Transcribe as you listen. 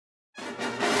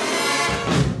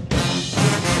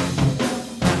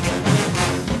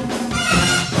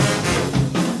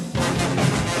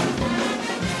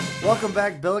Welcome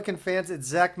back, Billiken fans. It's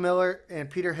Zach Miller and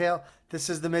Peter Hale. This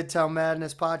is the Midtown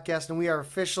Madness podcast, and we are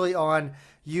officially on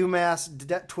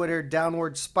UMass Twitter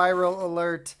downward spiral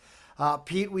alert.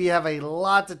 Pete, we have a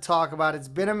lot to talk about. It's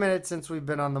been a minute since we've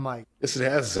been on the mic. Yes, it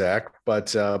has, Zach.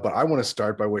 But I want to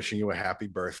start by wishing you a happy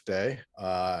birthday.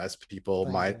 As people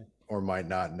Thank might you. or might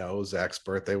not know, Zach's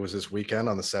birthday was this weekend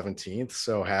on the 17th.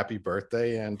 So happy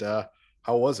birthday! And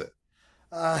how was it?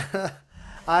 Uh,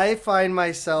 I find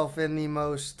myself in the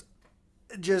most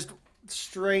just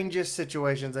strangest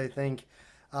situations, I think,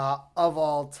 of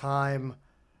all time.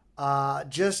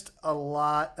 Just a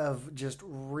lot of just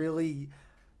really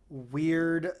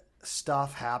weird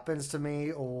stuff happens to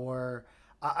me, or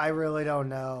I really don't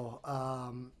know.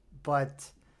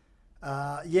 But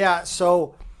yeah,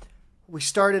 so we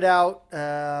started out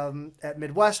at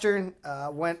Midwestern,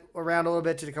 went around a little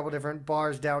bit to a couple different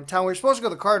bars downtown. We were supposed to go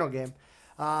to the Cardinal game.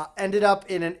 Ended up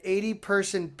in an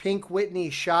 80-person Pink Whitney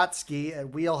shot ski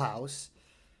at Wheelhouse.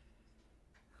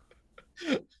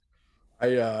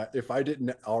 If I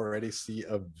didn't already see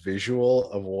a visual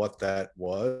of what that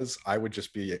was, I would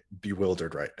just be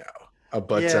bewildered right now.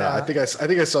 But I think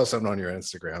I saw something on your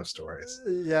Instagram stories.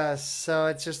 Yes, so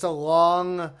it's just a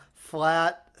long,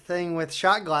 flat thing with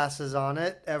shot glasses on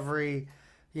it every,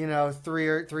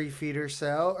 3 feet or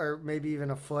so, or maybe even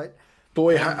a foot.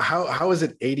 Boy, And how is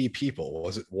it 80 people?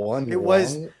 Was it one it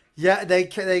was, long? yeah,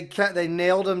 they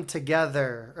nailed them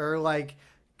together, or like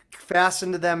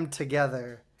fastened them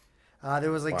together. There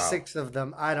was like Wow. 6 of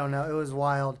them. I don't know. It was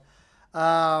wild.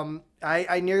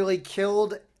 I nearly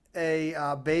killed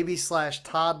a baby slash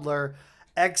toddler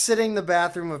exiting the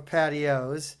bathroom of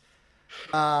patios.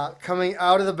 Coming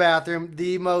out of the bathroom,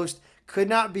 the most could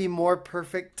not be more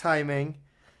perfect timing.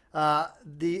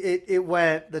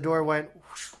 The door went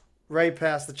whoosh, right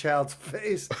past the child's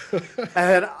face,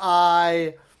 and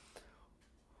I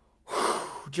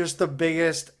just the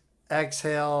biggest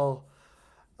exhale.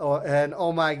 Oh, and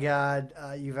oh my God,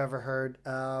 you've ever heard.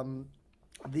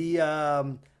 The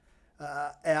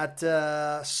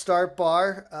At Start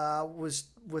Bar was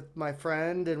with my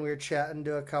friend, and we were chatting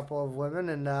to a couple of women,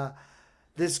 and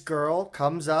this girl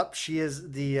comes up. She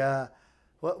is the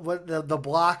the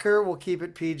blocker. We'll keep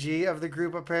it PG of the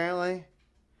group apparently.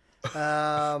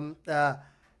 Um, uh,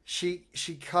 she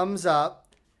comes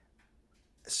up,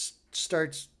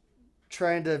 starts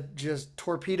trying to just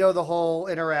torpedo the whole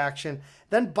interaction,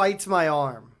 then bites my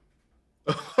arm.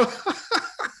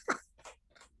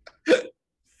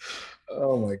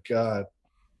 Oh my God.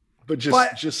 But just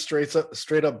But just straight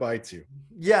up bites you.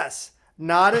 yes,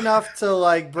 not enough to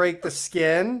like break the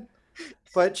skin,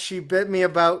 but she bit me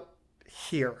about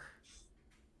here.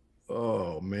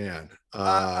 Oh man.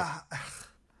 Uh, I,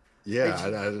 Yeah,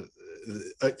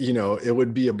 it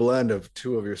would be a blend of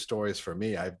two of your stories for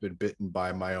me. I've been bitten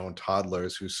by my own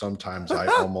toddlers who sometimes I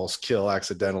almost kill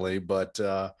accidentally, but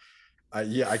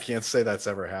yeah, I can't say that's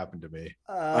ever happened to me.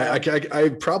 um, I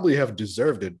probably have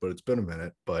deserved it, but it's been a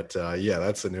minute. But yeah,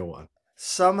 that's a new one.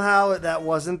 Somehow that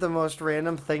wasn't the most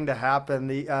random thing to happen.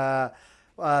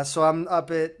 So I'm up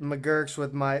at McGurk's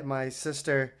with my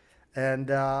sister and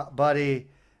buddy,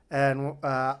 and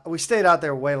we stayed out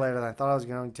there way later than I thought I was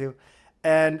going to.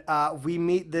 And we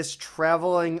meet this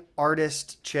traveling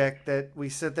artist chick that we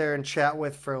sit there and chat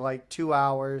with for like 2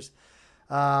 hours,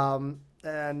 and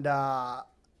uh,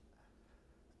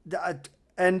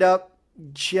 end up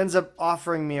she ends up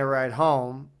offering me a ride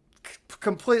home.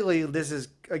 Completely, this is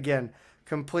again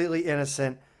completely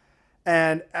innocent.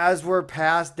 And as we're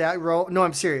past that road, no,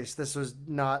 I'm serious. This was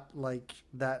not like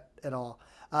that at all.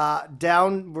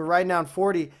 We're riding down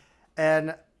 40,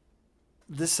 and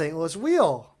the St. Louis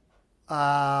Wheel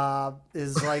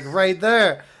is like right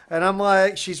there. And I'm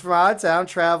like, she's from out of town,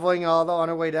 traveling on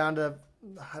her way down to,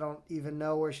 I don't even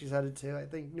know where she's headed to. I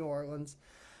think New Orleans.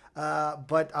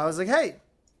 But I was like, hey,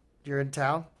 you're in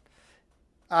town.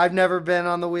 I've never been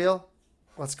on the wheel.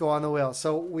 Let's go on the wheel.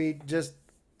 So we just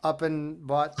up and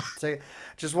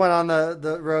just went on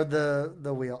the road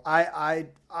the wheel. I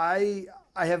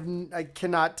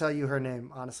cannot tell you her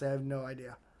name. Honestly, I have no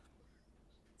idea.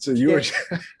 So She you were gave,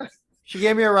 she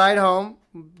gave me a ride home,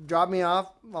 dropped me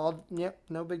off. All yep,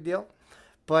 no big deal.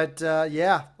 But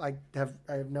yeah, I have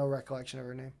no recollection of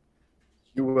her name.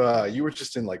 you were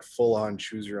just in like full on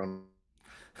choose your own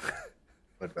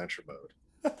adventure mode.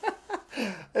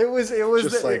 It was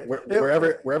Just like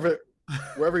it,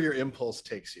 wherever your impulse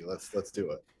takes you. Let's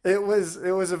do it. it was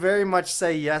a very much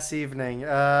say yes evening.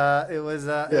 Yeah,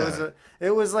 It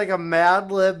was like a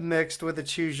Mad Lib mixed with a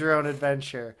choose your own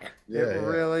adventure. It yeah, yeah.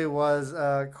 really was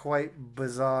quite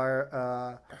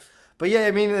bizarre. But yeah,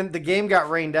 I mean, and the game got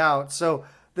rained out, so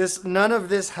this none of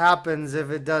this happens if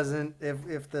it doesn't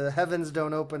if the heavens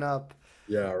don't open up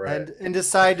Yeah, right. and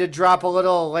decide to drop a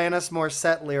little Alanis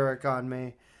Morissette lyric on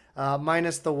me,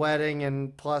 minus the wedding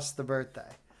and plus the birthday.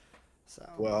 So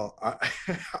Well,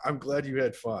 I'm glad you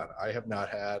had fun. I have not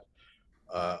had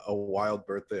a wild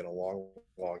birthday in a long,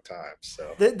 long time.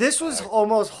 So, this was uh,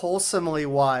 almost wholesomely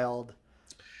wild.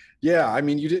 yeah, I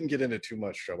mean, you didn't get into too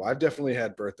much trouble. I've definitely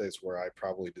had birthdays where I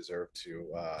probably deserve to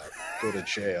go to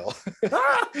jail.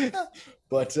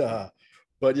 but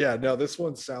but yeah, no, this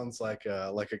one sounds like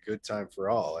a good time for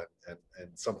all, and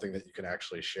something that you can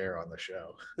actually share on the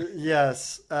show.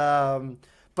 Yes.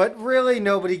 But really,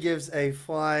 nobody gives a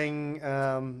flying,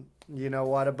 you know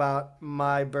what, about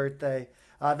my birthday.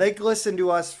 They listen to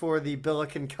us for the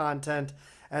Billiken content,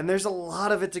 and there's a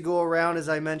lot of it to go around, as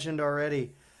I mentioned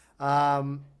already.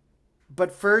 Um,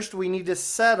 but first, we need to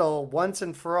settle once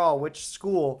and for all which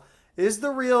school is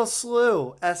the real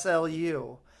SLU,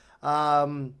 SLU.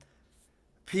 Um,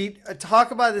 Pete, talk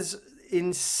about this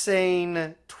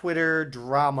insane Twitter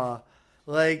drama.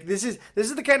 Like this is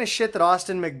the kind of shit that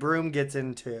Austin McBroom gets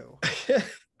into.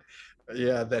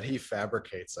 Yeah, that he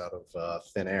fabricates out of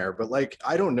thin air. But like,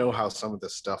 I don't know how some of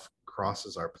this stuff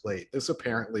crosses our plate. This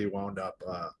apparently wound up.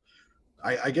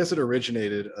 I guess it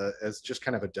originated as just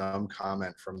kind of a dumb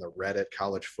comment from the Reddit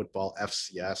College Football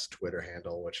FCS Twitter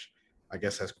handle, which I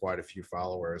guess has quite a few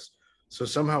followers. So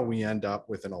somehow we end up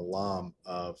with an alum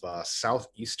of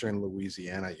Southeastern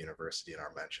Louisiana University in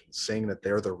our mentions, saying that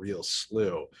they're the real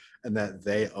SLU and that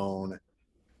they own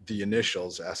the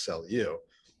initials SLU.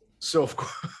 So of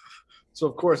course, so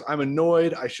of course, I'm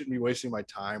annoyed. I shouldn't be wasting my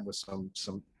time with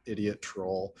some idiot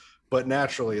troll. But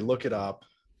naturally, look it up.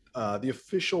 The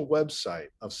official website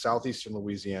of Southeastern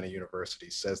Louisiana University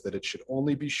says that it should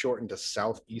only be shortened to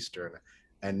Southeastern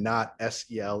and not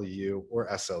SELU or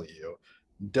SLU.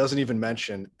 Doesn't even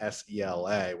mention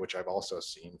SELA, which I've also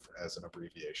seen as an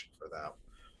abbreviation for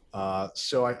them.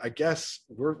 So I guess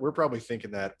we're probably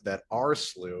thinking that our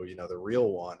SLU, the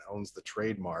real one, owns the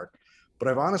trademark, but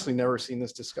I've honestly never seen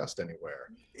this discussed anywhere.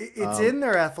 It's Um, in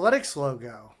their athletics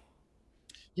logo.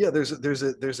 yeah, there's a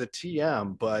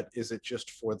TM, but is it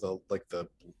just for the like the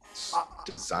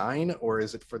design, or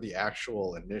is it for the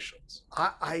actual initials?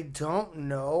 I don't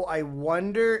know. I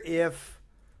wonder if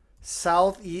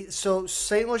Southeast. So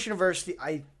St. Louis University.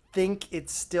 I think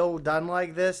it's still done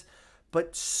like this,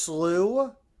 but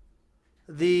SLU,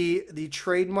 the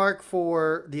trademark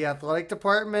for the athletic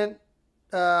department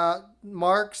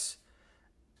marks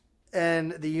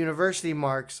and the university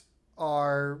marks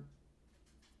are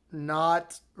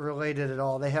not related at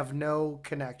all. They have no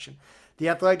connection. The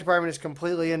athletic department is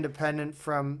completely independent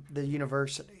from the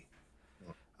university.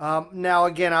 Now,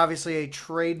 again, obviously, a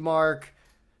trademark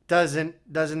doesn't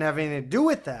have anything to do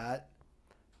with that,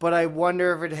 but I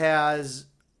wonder if it has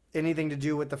anything to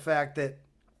do with the fact that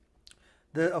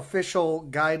the official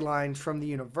guidelines from the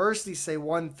university say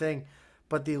one thing,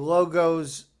 but the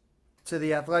logos to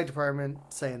the athletic department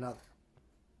say another.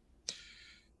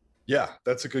 Yeah,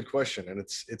 that's a good question, and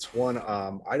it's one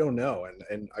I don't know,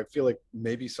 and I feel like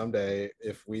maybe someday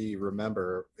if we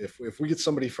remember, if we get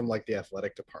somebody from like the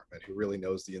athletic department who really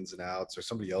knows the ins and outs, or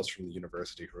somebody else from the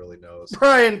university who really knows.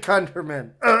 Brian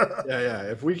Kunderman. Yeah, yeah.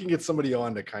 If we can get somebody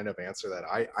on to kind of answer that,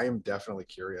 I am definitely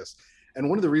curious. And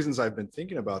one of the reasons I've been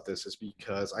thinking about this is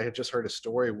because I had just heard a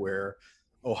story where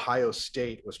Ohio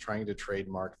State was trying to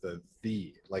trademark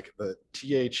like the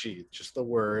THE, just the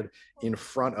word in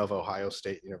front of Ohio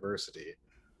State University.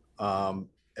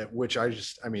 At which I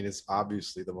mean, it's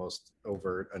obviously the most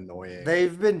overt, annoying.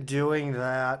 They've been doing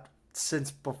that since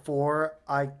before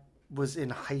I was in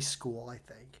high school, I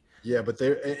think. Yeah, but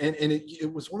there and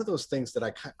it was one of those things that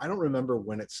I don't remember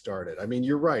when it started. I mean,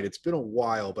 you're right; it's been a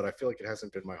while, but I feel like it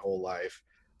hasn't been my whole life.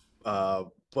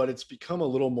 But it's become a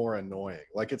little more annoying.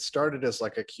 Like it started as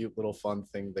like a cute little fun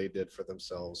thing they did for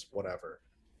themselves, whatever.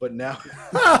 But now,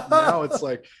 now it's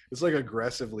like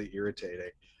aggressively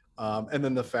irritating. And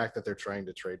then the fact that they're trying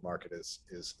to trademark it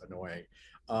is annoying.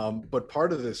 But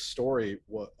part of this story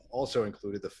also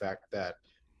included the fact that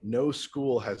no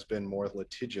school has been more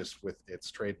litigious with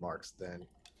its trademarks than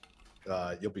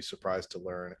you'll be surprised to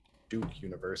learn Duke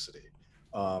University.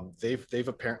 They've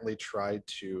apparently tried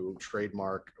to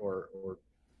trademark or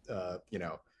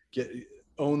get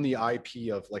own the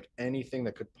IP of like anything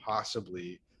that could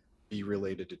possibly be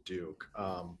related to Duke.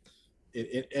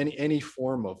 In any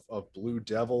form of Blue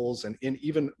Devils and in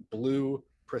even blue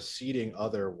preceding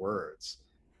other words.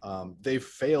 They've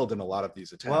failed in a lot of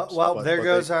these Well, attempts, well, but there but they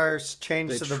goes our change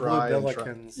they to the Blue try and try.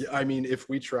 Billikens. Yeah, I mean, if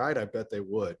we tried, I bet they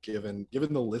would. Given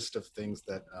the list of things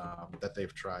that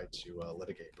they've tried to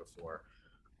litigate before.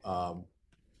 Um,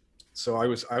 So I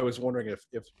was wondering if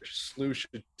SLU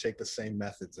should take the same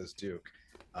methods as Duke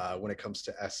when it comes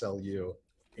to SLU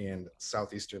and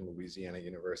Southeastern Louisiana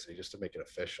University, just to make it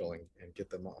official and get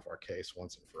them off our case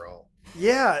once and for all.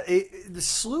 Yeah, the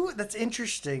SLU, that's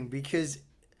interesting because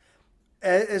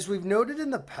as we've noted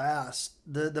in the past,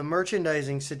 the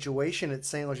merchandising situation at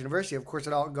St. Louis University, of course,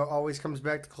 always comes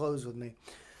back to clothes with me.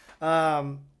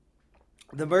 Um,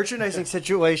 the merchandising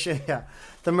situation, yeah,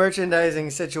 the merchandising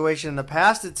situation in the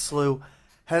past at SLU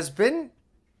has been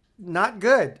not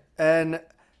good, and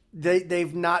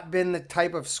they've not been the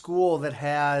type of school that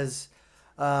has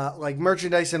like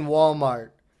merchandise in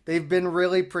Walmart. They've been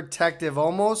really protective,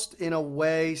 almost in a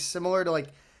way similar to like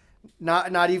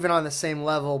not even on the same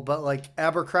level, but like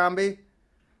Abercrombie,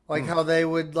 like Hmm. how they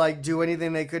would like do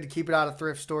anything they could to keep it out of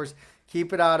thrift stores,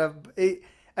 keep it out of it.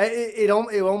 It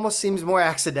almost seems more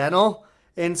accidental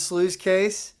in SLU's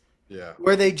case, Yeah.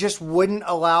 where they just wouldn't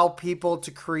allow people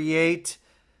to create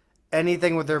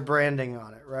anything with their branding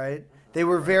on it. Right? They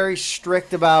were Right. very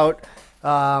strict about,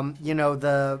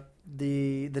 the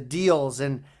deals,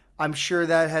 and I'm sure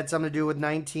that had something to do with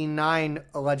 19.9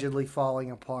 allegedly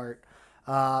falling apart.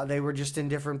 They were just in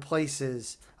different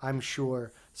places, I'm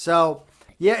sure. So,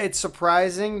 yeah, it's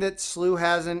surprising that SLU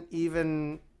hasn't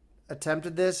even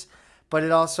attempted this, but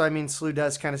it also, I mean, SLU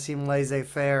does kind of seem laissez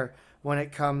faire when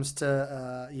it comes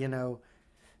to,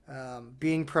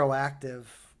 being proactive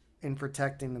in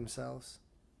protecting themselves.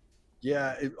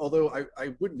 Yeah, although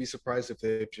I wouldn't be surprised if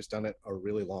they've just done it a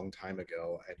really long time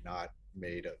ago and not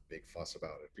made a big fuss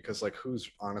about it. Because like, who's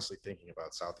honestly thinking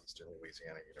about Southeastern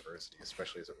Louisiana University,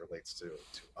 especially as it relates to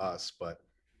us? But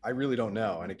I really don't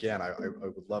know. And again, I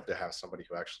would love to have somebody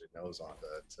who actually knows on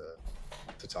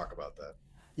to talk about that.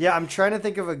 Yeah, I'm trying to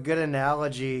think of a good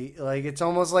analogy. Like it's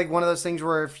almost like one of those things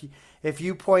where if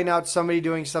you point out somebody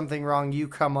doing something wrong, you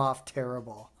come off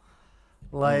terrible.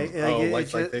 Mm. Like Oh, it's like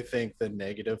just they think the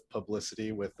negative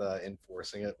publicity with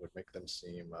enforcing it would make them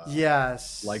seem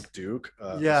yes, like Duke, a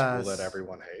school that yes,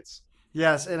 everyone hates.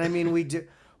 yes. And I mean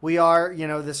we are,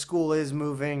 the school is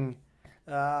moving.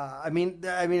 I mean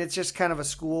it's just kind of a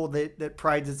school that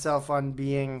prides itself on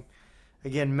being,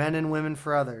 again, men and women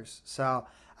for others. So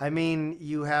I mean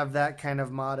you have that kind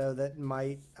of motto that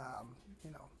might,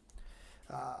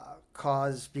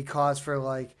 cause for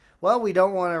like, well, we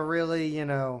don't want to really,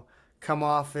 come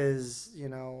off as,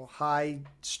 high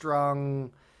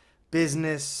strung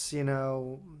business,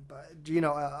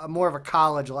 but more of a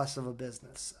college, less of a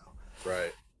business.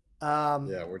 Right. So,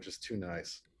 Yeah, we're just too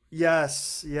nice.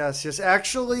 yes, yes, yes.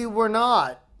 Actually, we're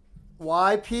not.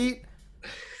 Why, Pete?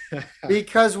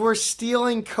 Because we're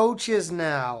stealing coaches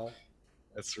now.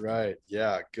 That's right.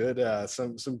 Yeah, good.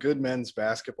 Some good men's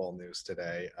basketball news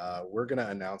today. We're going to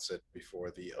announce it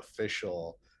before the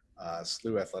official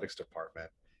SLU athletics department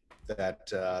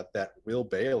that Will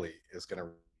Bailey is going to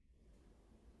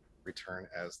return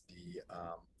as the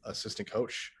assistant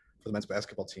coach for the men's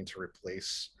basketball team to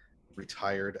replace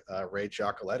retired Ray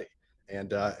Giacoletti.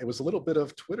 And it was a little bit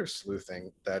of Twitter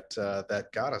sleuthing that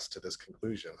got us to this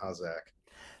conclusion. How's Zach?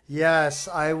 Yes,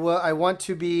 I want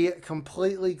to be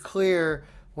completely clear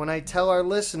when I tell our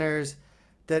listeners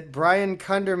that Brian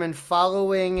Kunderman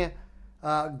following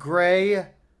Gray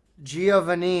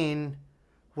Giovannin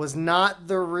was not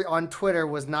on Twitter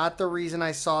was not the reason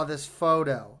I saw this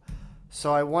photo.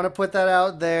 So I want to put that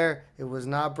out there. It was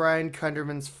not Brian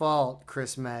Kunderman's fault,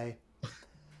 Chris May.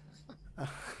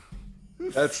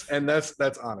 That's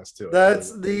honest too. It really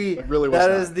That's the it really was that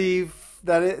not. is the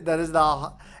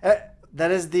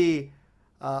that is the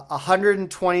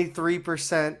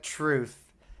 123% truth.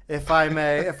 If I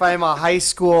may, if I'm a high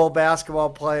school basketball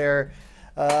player,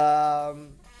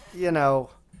 um, you know,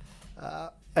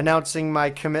 announcing my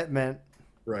commitment,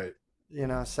 Right.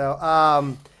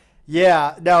 so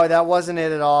yeah, no, that wasn't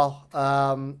it at all.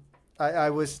 I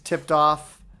was tipped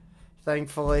off,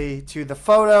 thankfully, to the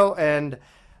photo and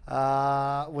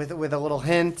with a little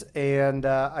hint, and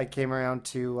I came around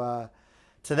to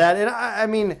that. And I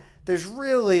mean, there's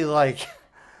really like,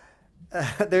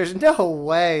 there's no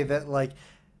way that like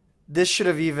this should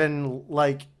have even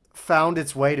like found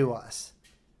its way to us.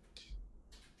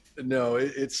 No,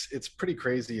 it's pretty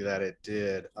crazy that it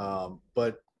did.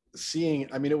 But seeing,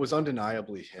 I mean, it was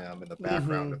undeniably him in the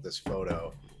background Mm-hmm. of this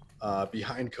photo,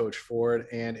 behind Coach Ford,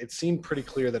 and it seemed pretty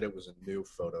clear that it was a new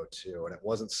photo too, and it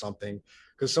wasn't something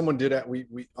because someone did at we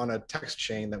on a text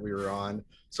chain that we were on,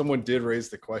 someone did raise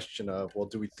the question of, well,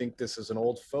 do we think this is an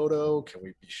old photo? Can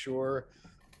we be sure?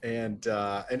 And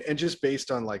just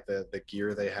based on like the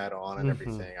gear they had on and Mm-hmm.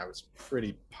 everything, I was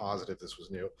pretty positive this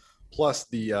was new. Plus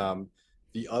the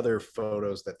other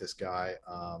photos that this guy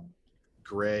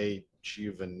Gray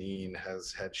Giovannine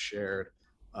has had shared,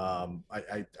 I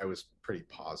was pretty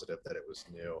positive that it was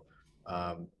new.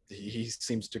 He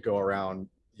seems to go around,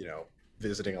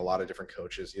 visiting a lot of different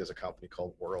coaches. He has a company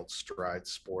called World Stride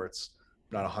Sports.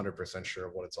 I'm not 100% sure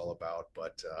what it's all about,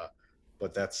 but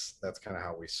that's kind of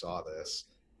how we saw this.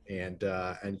 And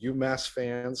UMass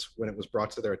fans, when it was brought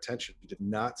to their attention, did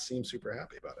not seem super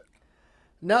happy about it.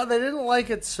 No, they didn't like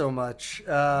it so much.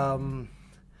 I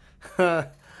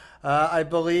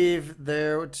believe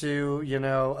there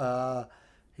to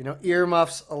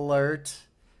earmuffs alert,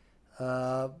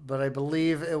 but I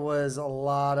believe it was a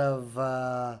lot of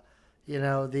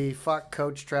the fuck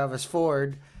Coach Travis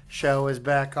Ford show is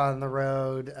back on the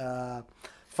road.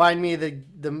 Find me the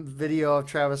video of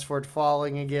Travis Ford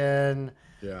falling again.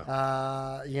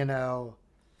 Yeah. You know,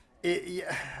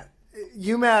 yeah,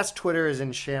 UMass Twitter is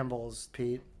in shambles,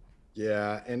 Pete.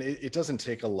 Yeah, and it doesn't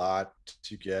take a lot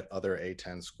to get other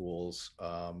A10 schools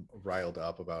riled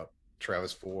up about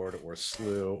Travis Ford or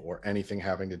SLU or anything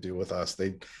having to do with us.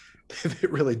 They they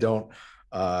really don't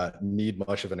need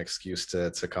much of an excuse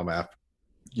to come after,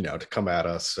 to come at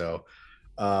us. So,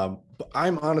 but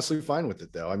I'm honestly fine with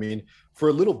it, though. I mean, for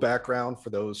a little background for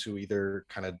those who either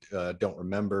kind of don't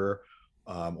remember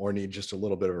or need just a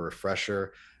little bit of a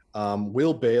refresher.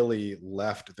 Will Bailey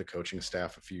left the coaching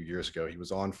staff a few years ago. He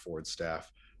was on Ford's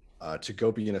staff to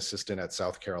go be an assistant at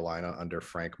South Carolina under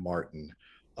Frank Marten.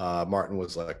 Marten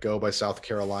was let go by South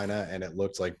Carolina, and it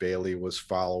looked like Bailey was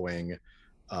following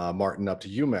Marten up to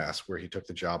UMass, where he took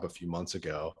the job a few months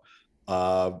ago.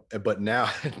 But now,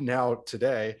 now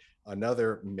today,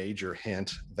 another major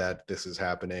hint that this is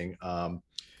happening.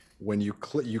 When you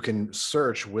click, you can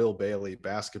search Will Bailey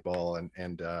basketball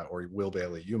and or Will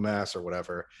Bailey UMass or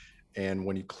whatever, and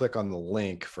when you click on the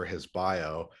link for his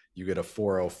bio, you get a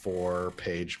 404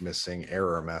 page missing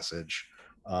error message.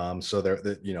 So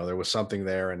there was something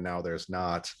there, and now there's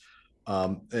not.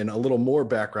 And a little more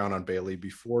background on Bailey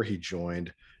before he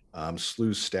joined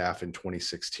SLU's staff in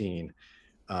 2016.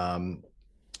 Um,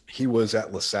 he was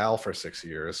at LaSalle for 6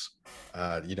 years,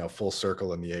 full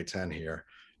circle in the A10 here.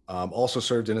 Also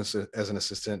served as an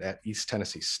assistant at East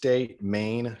Tennessee State,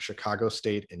 Maine, Chicago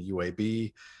State, and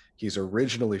UAB. He's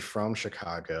originally from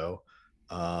Chicago,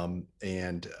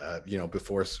 and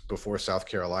before South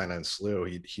Carolina and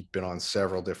SLU, he'd been on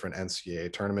several different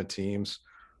NCAA tournament teams.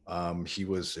 He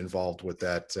was involved with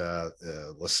that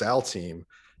LaSalle team,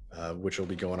 which will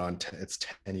be going on its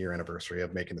 10-year anniversary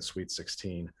of making the Sweet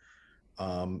 16.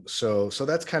 So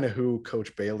that's kind of who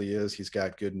Coach Bailey is. He's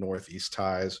got good Northeast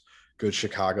ties, good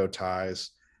Chicago ties.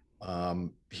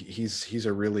 He's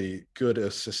a really good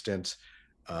assistant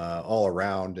all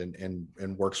around,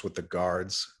 and works with the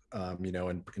guards,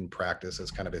 in practice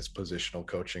as kind of his positional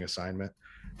coaching assignment.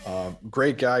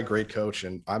 Great guy, great coach,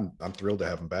 and I'm thrilled to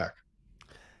have him back.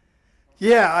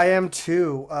 Yeah, I am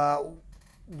too.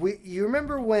 You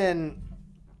remember when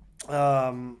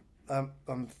I'm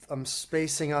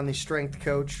spacing on the strength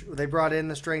coach. They brought in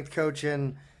the strength coach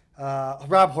in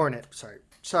Rob Hornet.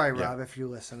 Sorry, Yeah. Rob, if you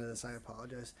listen to this, I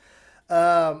apologize.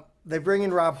 They bring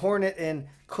in Rob Hornet, and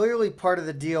clearly part of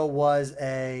the deal was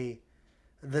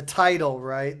the title,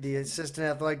 right? The assistant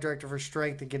athletic director for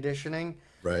strength and conditioning.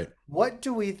 Right. What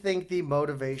do we think the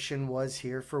motivation was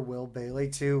here for Will Bailey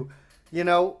to, you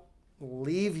know,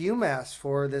 leave UMass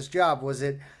for this job? Was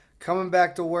it coming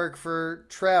back to work for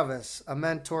Travis, a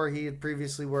mentor he had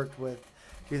previously worked with?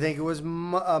 Do you think it was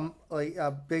like a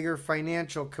bigger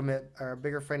financial commit or a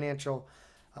bigger financial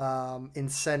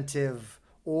incentive,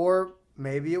 or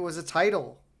maybe it was a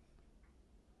title?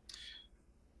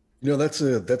 That's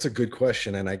a good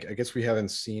question, and I guess we haven't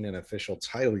seen an official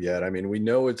title yet. I mean, we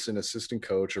know it's an assistant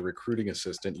coach, a recruiting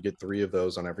assistant. You get three of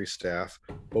those on every staff,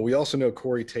 but we also know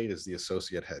Corey Tate is the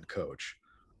associate head coach.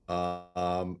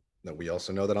 We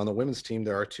also know that on the women's team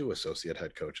there are two associate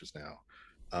head coaches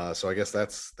now. So I guess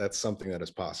that's something that is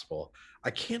possible.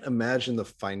 I can't imagine the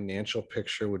financial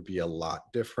picture would be a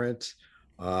lot different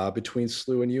between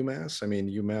SLU and UMass. I mean,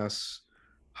 UMass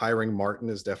hiring Marten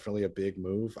is definitely a big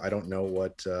move. I don't know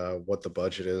what the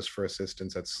budget is for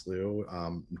assistants at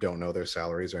SLU. Don't know their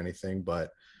salaries or anything,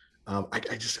 but I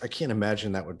can't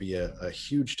imagine that would be a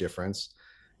huge difference.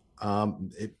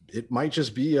 It might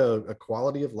just be a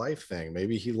quality of life thing.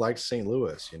 Maybe he liked St.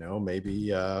 Louis,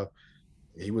 maybe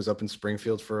he was up in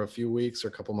Springfield for a few weeks or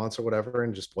a couple months or whatever,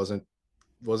 and just wasn't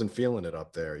feeling it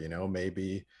up there.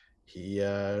 Maybe he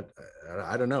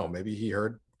I don't know. Maybe he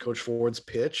heard Coach Ford's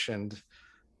pitch and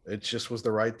it just was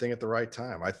the right thing at the right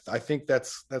time. I think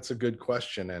that's a good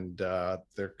question, and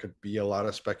there could be a lot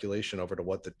of speculation over to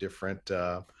what the different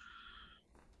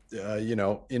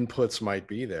inputs might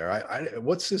be there.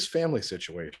 What's his family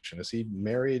situation? Is he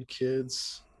married,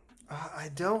 kids? I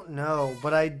don't know,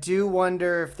 but I do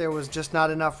wonder if there was just not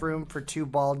enough room for two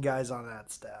bald guys on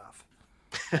that staff.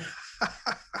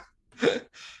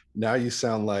 Now you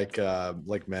sound like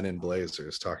Men in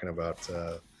Blazers talking about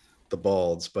the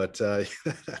balds, but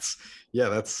that's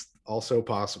that's also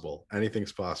possible.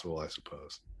 Anything's possible, I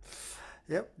suppose.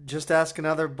 Yep, just ask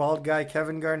another bald guy,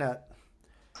 Kevin Garnett.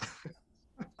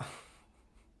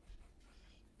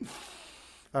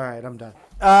 All right, I'm done.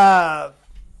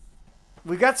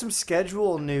 We got some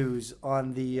schedule news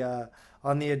on the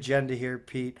agenda here,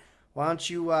 Pete. Why don't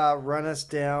you run us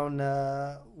down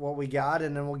what we got,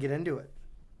 and then we'll get into it.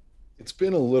 It's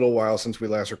been a little while since we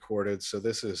last recorded, so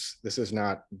this is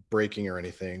not breaking or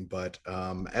anything. But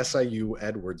SIU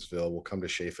Edwardsville will come to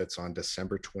Chaffetz on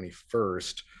December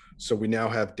 21st. So we now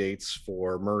have dates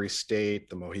for Murray State,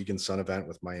 the Mohegan Sun event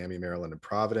with Miami, Maryland, and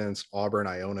Providence, Auburn,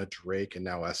 Iona, Drake, and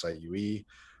now SIUE.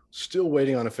 Still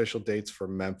waiting on official dates for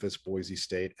Memphis, Boise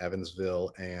State,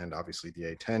 Evansville, and obviously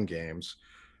the A10 games.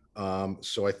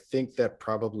 So I think that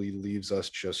probably leaves us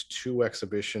just two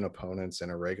exhibition opponents and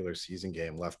a regular season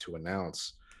game left to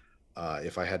announce.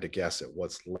 If I had to guess at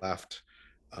what's left,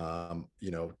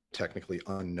 technically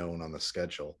unknown on the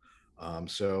schedule.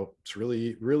 So it's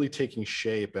really, really taking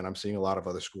shape, and I'm seeing a lot of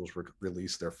other schools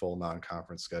release their full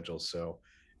non-conference schedules. So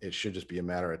it should just be a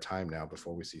matter of time now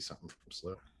before we see something from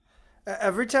SLU.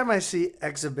 Every time I see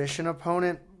exhibition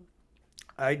opponent,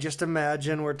 I just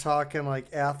imagine we're talking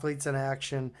like athletes in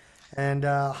action, and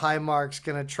Highmark's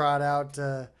gonna trot out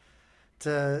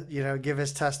to give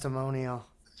his testimonial.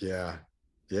 Yeah,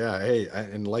 yeah. Hey,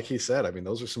 and like he said, I mean,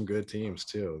 those are some good teams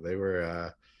too.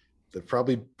 They're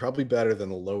probably better than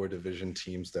the lower division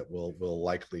teams that will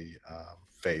likely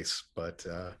face. But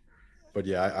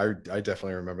yeah, I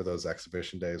definitely remember those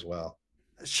exhibition days well.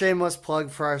 Shameless plug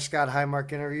for our Scott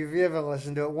Highmark interview. If you haven't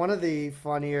listened to it, one of the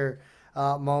funnier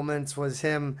moments was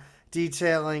him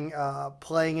detailing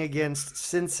playing against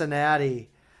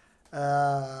Cincinnati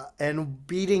and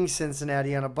beating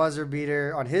Cincinnati on a buzzer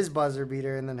beater, on his buzzer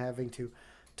beater, and then having to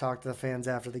talk to the fans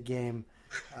after the game.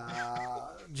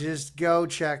 Just go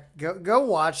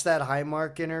watch that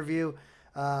Highmark interview.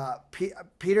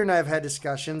 Peter and I have had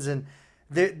discussions, and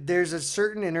there's a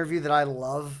certain interview that I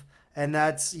love, and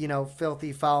that's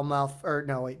filthy foul mouth, or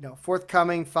no, wait, no,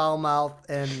 forthcoming, foul mouth,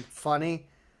 and funny.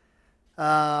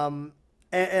 And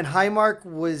Highmark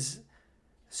was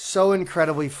so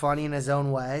incredibly funny in his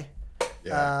own way.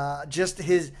 Yeah. Just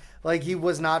his, like, he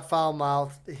was not foul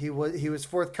mouthed. He was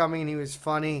forthcoming and he was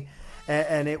funny,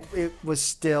 and it was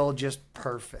still just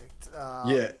perfect.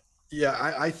 Yeah. Yeah,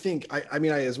 I think I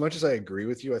mean as much as I agree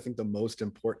with you, I think the most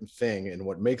important thing and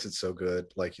what makes it so good,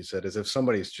 like you said, is if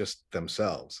somebody's just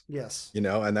themselves, Yes,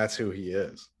 and that's who he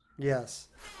is. yes,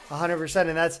 100%,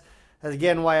 and that's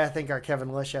again why I think our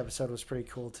Kevin Lish episode was pretty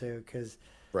cool too. Because,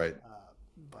 Right.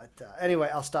 but anyway,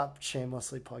 I'll stop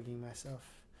shamelessly plugging myself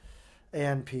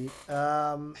and Pete.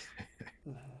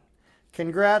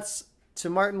 Congrats to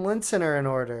Marten Linssen are in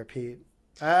order, Pete.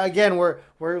 Again,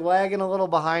 we're lagging a little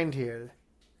behind here.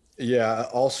 Yeah,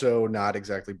 also not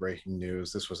exactly breaking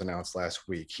news. This was announced last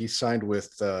week. He signed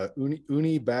with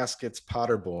Uni Baskets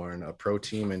Paderborn, a pro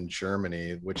team in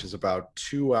Germany, which is about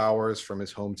 2 hours from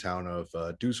his hometown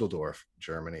of Dusseldorf,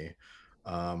 Germany.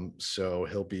 So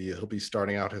he'll be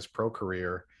starting out his pro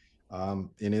career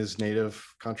in his native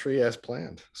country as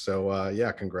planned. So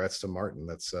yeah, congrats to Marten.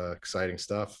 That's exciting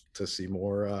stuff to see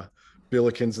more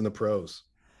Billikens in the pros.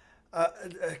 Uh,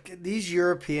 these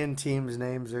European teams'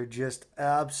 names are just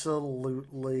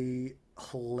absolutely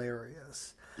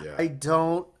hilarious. Yeah. I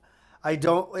don't, I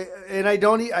don't, and I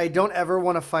don't ever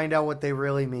want to find out what they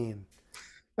really mean.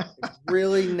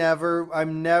 Really, never.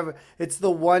 I'm never. It's the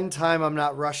one time I'm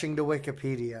not rushing to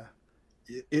Wikipedia.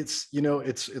 It's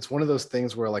one of those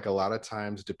things where like a lot of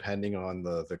times depending on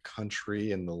the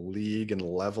country and the league and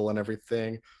level and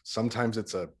everything, sometimes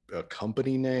it's a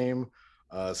company name,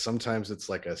 sometimes it's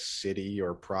like a city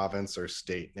or province or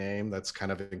state name that's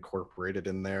kind of incorporated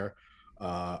in there,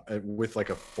 with like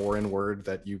a foreign word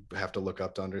that you have to look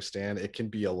up to understand. It can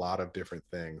be a lot of different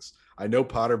things. I know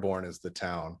Potterborn is the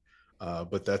town,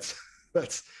 but that's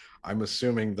that's I'm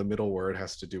assuming the middle word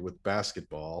has to do with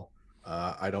basketball.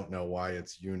 I don't know why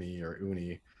it's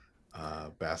uni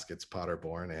baskets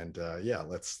Potterborn, and yeah,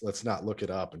 let's not look it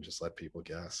up and just let people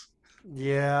guess.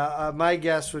 Yeah, my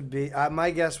guess would be.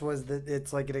 My guess was that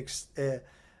it's like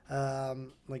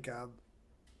like a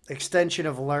extension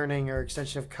of learning or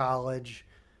extension of college.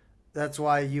 That's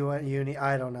why you went uni.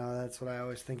 I don't know. That's what I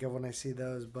always think of when I see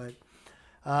those. But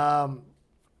um,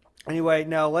 Anyway,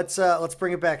 no, let's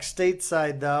bring it back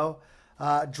stateside though.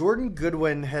 Jordan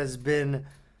Goodwin has been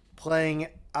playing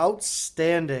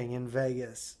outstanding in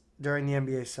Vegas during the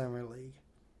NBA Summer League.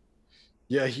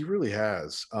 Yeah, he really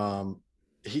has.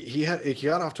 He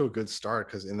got off to a good start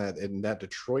because in that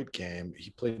Detroit game,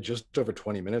 he played just over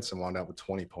 20 minutes and wound up with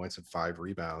 20 points and 5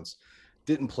 rebounds.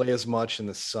 Didn't play as much in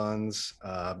the Suns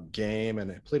game,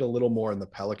 and played a little more in the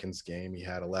Pelicans game. He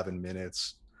had 11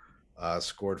 minutes,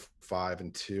 scored 5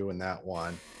 and 2 in that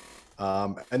one.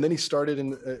 And then he started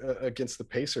against the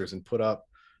Pacers and put up,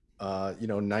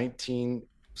 19,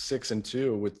 6 and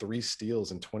 2 with 3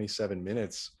 steals in 27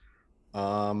 minutes.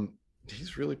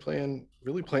 He's really playing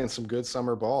some good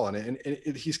summer ball, and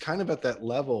he's kind of at that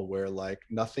level where like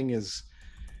nothing is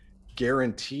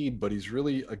guaranteed, but he's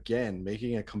really again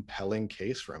making a compelling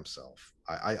case for himself.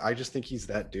 I just think he's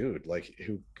that dude like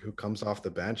who comes off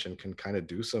the bench and can kind of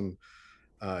do some.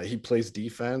 He plays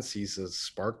defense. He's a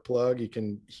spark plug. He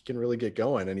can really get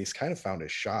going, and he's kind of found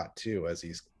his shot too as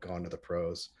he's gone to the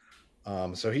pros.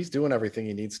 So he's doing everything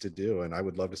he needs to do, and I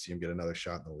would love to see him get another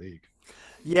shot in the league.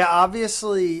 Yeah,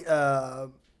 obviously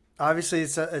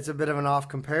it's a bit of an off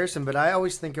comparison, but I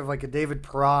always think of like a David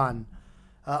Perron,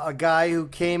 a guy who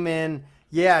came in.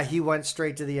 Yeah, he went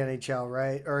straight to the NHL,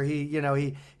 right? Or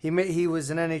he was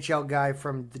an NHL guy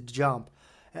from the jump.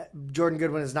 Jordan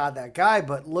Goodwin is not that guy,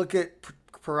 but look at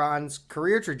Perron's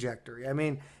career trajectory. I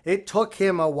mean, it took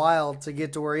him a while to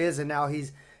get to where he is, and now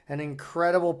he's an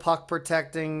incredible puck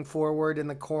protecting forward in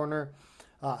the corner,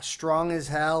 strong as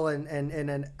hell, and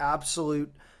an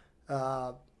absolute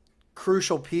uh,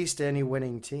 crucial piece to any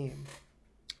winning team.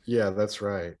 Yeah, that's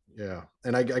right. Yeah,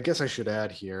 and I guess I should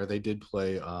add here they did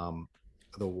play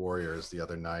the Warriors the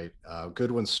other night.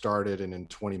 Goodwin started, and in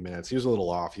 20 minutes he was a little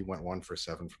off. He went 1 for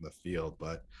 7 from the field,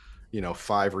 but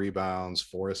 5 rebounds,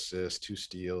 4 assists, 2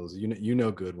 steals.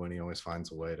 Goodwin. He always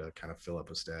finds a way to kind of fill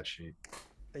up a stat sheet.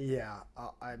 Yeah,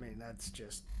 I mean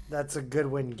that's a good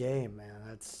win game, man.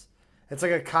 It's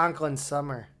like a Conklin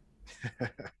summer.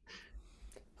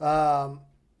 Um,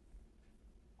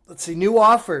 let's see, new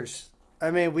offers.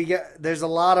 I mean, there's a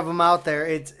lot of them out there.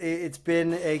 It's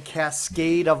been a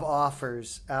cascade of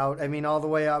offers out. I mean, all the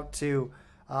way out to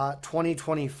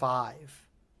 2025.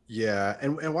 Yeah,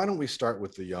 and why don't we start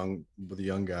with the young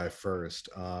guy first?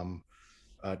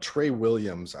 Trey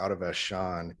Williams out of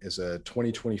Ashan is a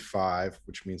 2025,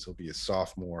 which means he'll be a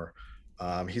sophomore.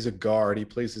 He's a guard. He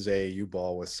plays his AAU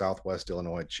ball with Southwest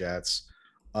Illinois Jets.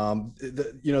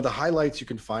 The highlights you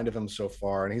can find of him so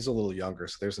far, and he's a little younger,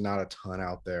 so there's not a ton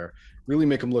out there. Really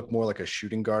make him look more like a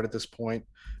shooting guard at this point.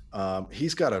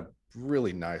 He's got a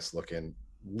really nice looking,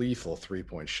 lethal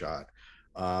 3-point shot.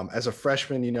 As a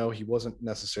freshman, he wasn't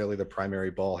necessarily the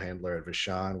primary ball handler at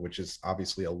Vashon, which is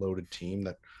obviously a loaded team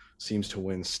that seems to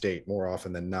win state more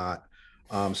often than not.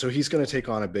 So he's going to take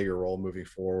on a bigger role moving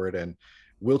forward, and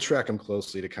we'll track him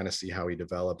closely to kind of see how he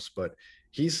develops. But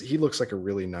he looks like a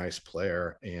really nice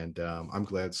player, and I'm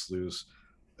glad SLU's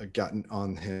gotten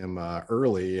on him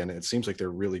early, and it seems like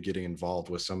they're really getting involved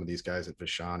with some of these guys at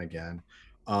Vashon again.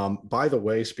 By the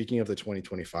way, speaking of the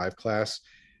 2025 class,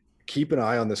 keep an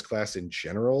eye on this class in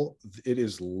general. It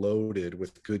is loaded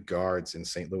with good guards in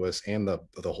St. Louis and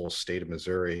the whole state of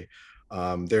Missouri.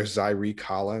 There's Zyree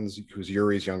Collins, who's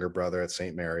Yuri's younger brother at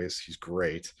St. Mary's. He's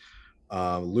great.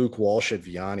 Luke Walsh at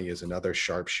Vianney is another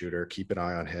sharpshooter. Keep an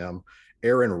eye on him.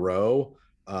 Aaron Rowe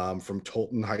from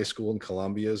Tolton High School in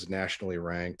Columbia is nationally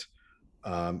ranked,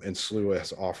 and SLU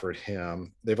has offered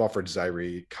him. They've offered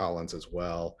Zyree Collins as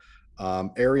well.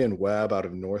 Arian Webb out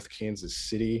of North Kansas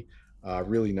City,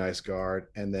 really nice guard.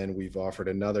 And then we've offered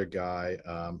another guy.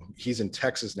 He's in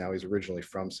Texas now. He's originally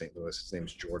from St. Louis. His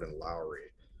name's Jordan Lowry.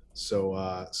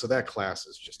 So that class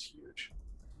is just huge.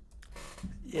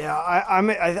 Yeah,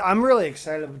 I'm really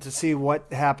excited to see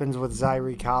what happens with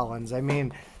Zyree Collins. I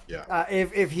mean, Yeah.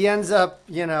 if he ends up,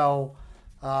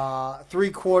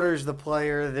 3/4 the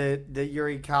player that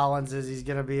Yuri Collins is, he's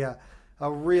going to be a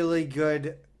really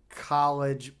good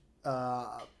college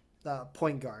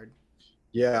point guard.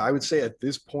 Yeah, I would say at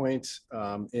this point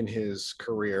in his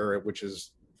career, which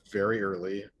is very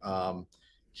early,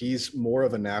 he's more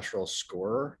of a natural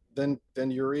scorer than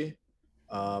Yuri,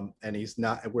 and he's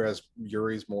not. Whereas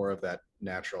Yuri's more of that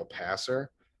natural passer.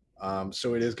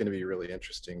 So it is going to be really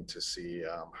interesting to see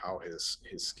how his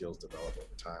skills develop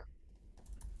over time.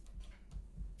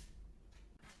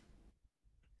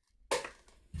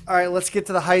 All right, let's get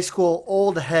to the high school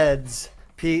old heads,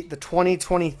 Pete. The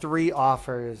 2023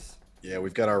 offers. Yeah,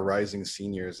 we've got our rising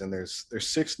seniors, and there's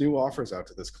 6 new offers out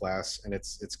to this class, and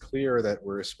it's clear that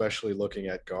we're especially looking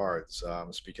at guards.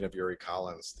 Speaking of Yuri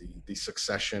Collins, the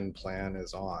succession plan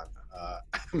is on.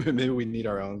 Maybe we need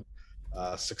our own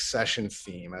succession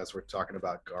theme as we're talking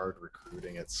about guard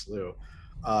recruiting at SLU.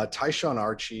 Tyshawn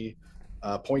Archie,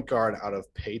 point guard out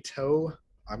of Pato,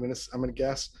 I'm gonna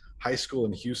guess, high school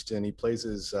in Houston. He plays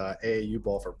his AAU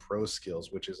ball for Pro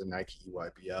Skills, which is a Nike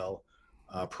EYBL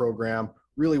program.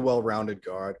 Really well-rounded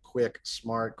guard, quick,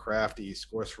 smart, crafty. He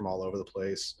scores from all over the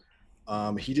place.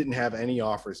 He didn't have any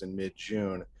offers in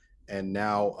mid-June, and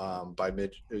now by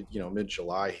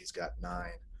mid-July, he's got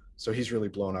 9. So he's really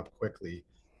blown up quickly.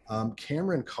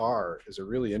 Cameron Carr is a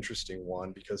really interesting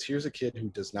one because here's a kid who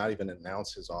does not even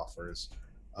announce his offers.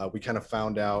 We kind of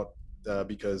found out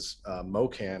because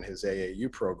Mocan, his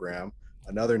AAU program,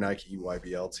 another Nike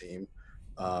EYBL team,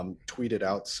 tweeted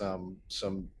out some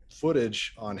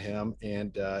footage on him,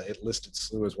 and it listed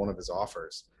SLU as one of his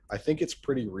offers. I think it's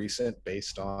pretty recent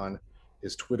based on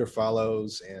his Twitter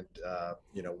follows and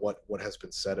what has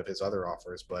been said of his other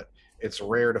offers, but it's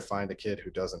rare to find a kid who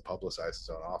doesn't publicize his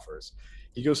own offers.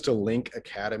 He goes to Link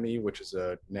Academy, which is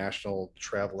a national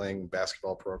traveling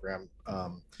basketball program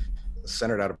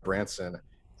centered out of Branson.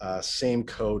 Same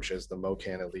coach as the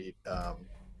Mocan Elite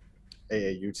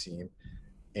AAU team.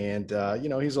 And,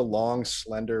 he's a long,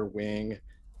 slender wing,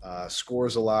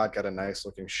 scores a lot, got a nice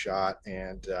looking shot.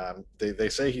 And they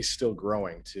say he's still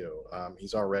growing too.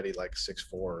 He's already like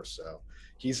 6'4" or so.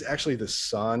 He's actually the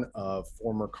son of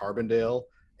former Carbondale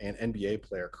and NBA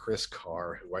player Chris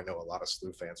Carr, who I know a lot of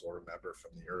SLU fans will remember from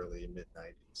the early mid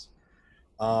 90s.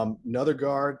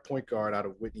 Another point guard out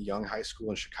of Whitney Young High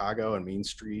School in Chicago and Mean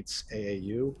Streets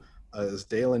AAU is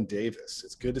Dalen Davis.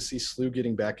 It's good to see SLU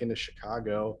getting back into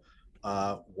Chicago.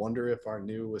 Wonder if our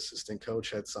new assistant coach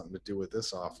had something to do with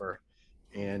this offer.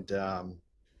 And,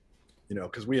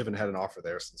 because we haven't had an offer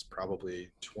there since probably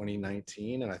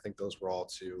 2019. And I think those were all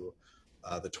to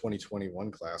the 2021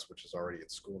 class, which is already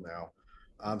at school now.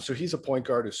 So he's a point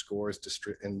guard who scores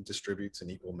and distributes in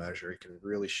equal measure. He can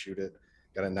really shoot it.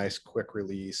 Got a nice quick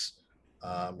release.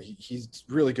 He's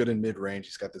really good in mid-range.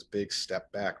 He's got this big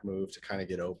step back move to kind of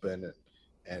get open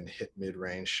and hit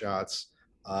mid-range shots.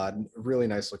 Really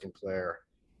nice looking player.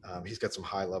 He's got some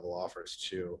high level offers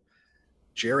too.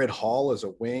 Jared Hall is a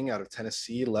wing out of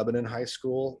Tennessee, Lebanon High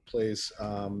School, plays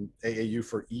AAU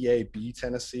for EAB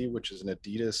Tennessee, which is an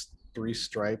Adidas 3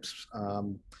 stripes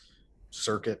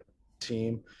circuit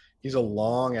team. He's a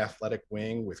long athletic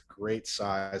wing with great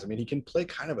size. I mean, he can play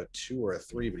kind of a 2 or a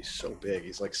 3, but he's so big.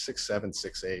 He's like 6'7",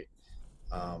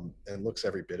 6'8", and looks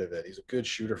every bit of it. He's a good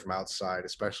shooter from outside,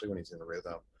 especially when he's in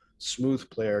rhythm. Smooth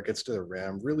player, gets to the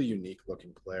rim, really unique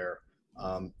looking player,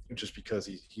 just because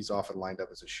he's often lined up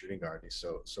as a shooting guard. He's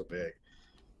so big.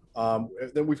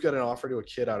 Then we've got an offer to a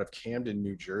kid out of Camden,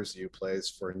 New Jersey, who plays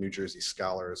for New Jersey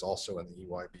Scholars, also in the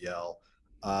EYBL.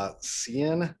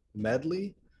 Cian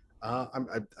Medley. I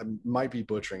might be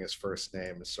butchering his first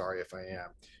name. Sorry if I am.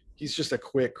 He's just a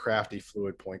quick, crafty,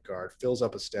 fluid point guard. Fills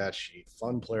up a stat sheet.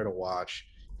 Fun player to watch.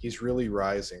 He's really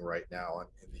rising right now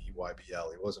in the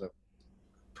EYBL. He wasn't a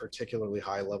particularly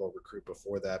high-level recruit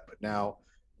before that, but now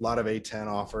a lot of A10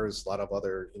 offers, a lot of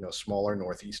other smaller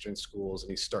Northeastern schools,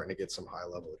 and he's starting to get some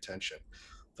high-level attention.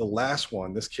 The last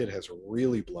one, this kid has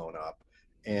really blown up,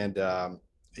 and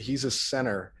he's a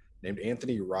center named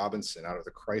Anthony Robinson out of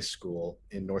the Christ School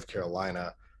in North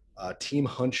Carolina. Team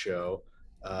Huncho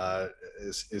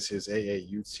is his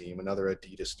AAU team, another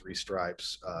Adidas 3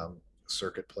 stripes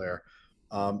circuit player.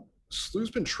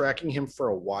 SLU's been tracking him for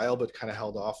a while, but kind of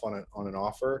held off on an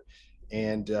offer.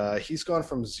 And he's gone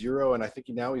from 0, and I think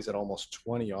now he's at almost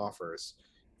 20 offers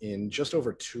in just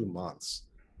over 2 months.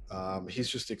 He's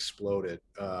just exploded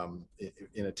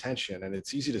in attention, and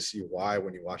it's easy to see why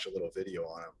when you watch a little video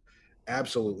on him.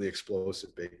 Absolutely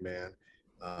explosive big man.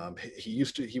 He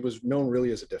was known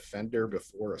really as a defender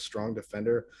before, a strong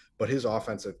defender, but his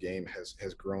offensive game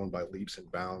has grown by leaps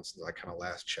and bounds since I kind of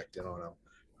last checked in on him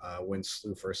when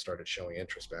SLU first started showing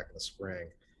interest back in the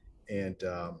spring. And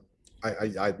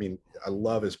I mean, I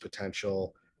love his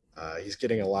potential. He's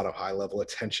getting a lot of high level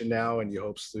attention now, and you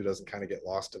hope SLU doesn't kind of get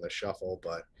lost in the shuffle,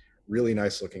 but really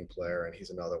nice looking player. And he's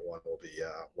another one we'll be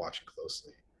watching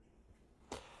closely.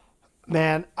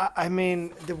 Man, I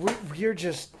mean, we're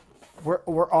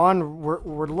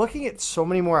looking at so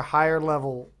many more higher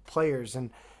level players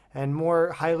and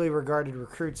more highly regarded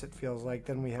recruits. It feels like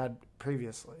than we had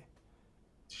previously.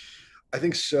 I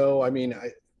think so. I mean,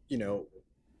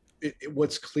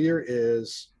 what's clear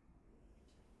is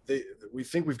we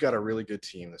think we've got a really good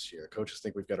team this year. Coaches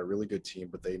think we've got a really good team,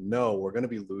 but they know we're going to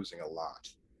be losing a lot.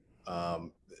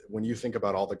 When you think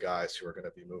about all the guys who are going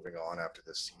to be moving on after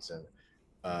this season,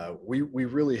 we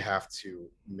really have to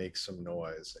make some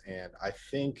noise. And I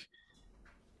think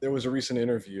there was a recent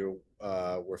interview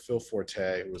where Phil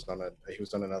Forte, who was he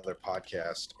was on another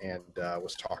podcast, and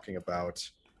was talking about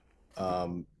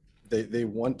um, they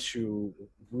want to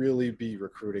really be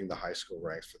recruiting the high school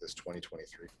ranks for this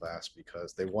 2023 class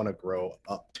because they want to grow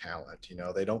up talent. You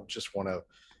know, they don't just want to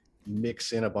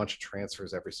mix in a bunch of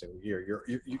transfers every single year.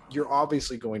 You're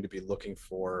obviously going to be looking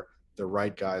for the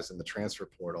right guys in the transfer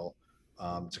portal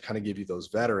to kind of give you those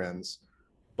veterans,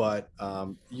 but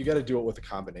you got to do it with a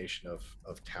combination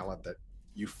of talent that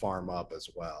you farm up as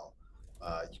well.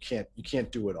 You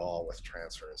can't do it all with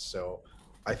transfers. So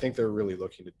I think they're really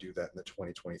looking to do that in the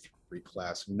 2023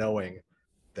 class, knowing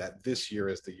that this year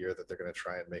is the year that they're going to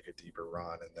try and make a deeper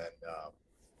run, and then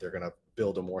they're going to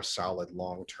build a more solid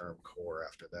long-term core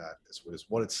after that. Is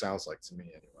what it sounds like to me,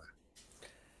 anyway.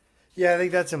 Yeah, I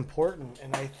think that's important,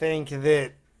 and I think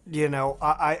that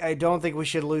I don't think we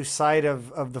should lose sight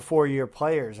of the 4 year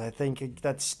players. I think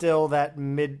that's still that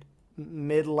mid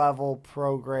level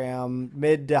program,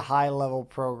 mid to high level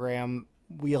program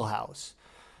wheelhouse.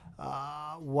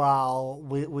 While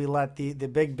we let the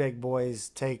big boys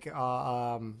take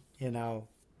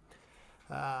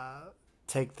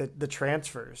take the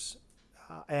transfers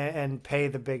and pay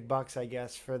the big bucks, I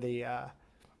guess, for the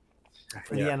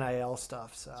Yeah, NIL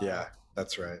stuff. So yeah,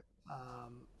 that's right.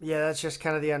 yeah, that's just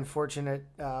kind of the unfortunate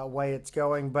way it's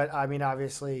going. But I mean,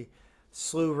 obviously,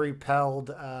 SLU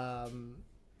repelled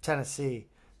Tennessee,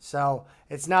 so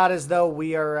it's not as though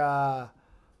we aren't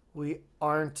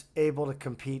able to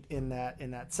compete in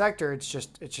that sector. It's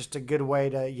just a good way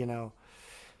to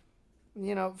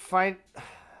find,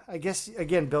 I guess,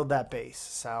 again, build that base.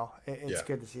 So it's Yeah.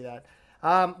 good to see that.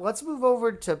 Let's move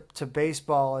over to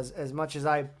baseball. As much as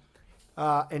I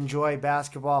enjoy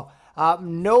basketball,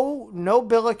 no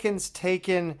Billikens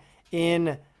taken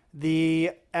in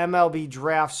the MLB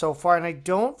draft so far, and I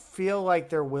don't feel like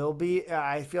there will be.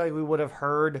 I feel like we would have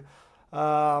heard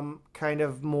kind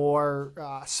of more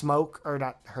smoke, or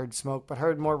not heard smoke, but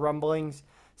heard more rumblings,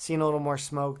 seen a little more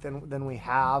smoke than we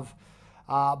have.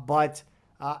 But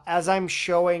as I'm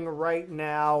showing right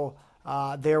now,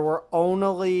 there were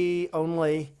only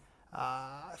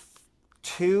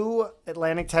two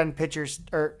Atlantic 10 pitchers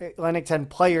or Atlantic 10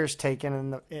 players taken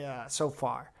in the so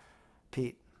far.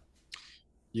 Pete.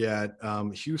 Yeah,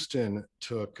 Houston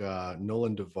took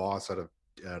Nolan DeVos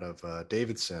out of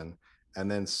Davidson, and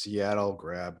then Seattle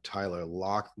grabbed Tyler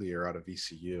Locklear out of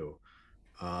ECU.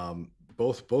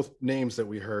 Both names that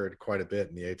we heard quite a bit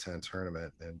in the A10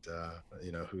 tournament, and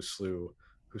who slew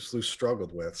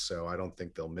struggled with. So I don't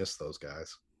think they'll miss those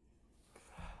guys.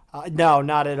 No,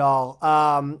 not at all.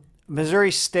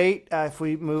 Missouri State, if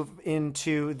we move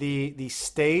into the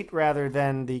state rather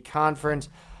than the conference,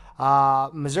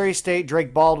 Missouri State,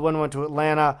 Drake Baldwin went to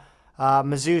Atlanta.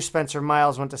 Mizzou, Spencer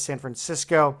Miles went to San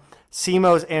Francisco.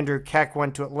 SEMO's Andrew Keck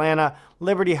went to Atlanta.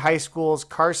 Liberty High School's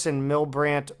Carson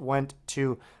Milbrandt went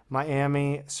to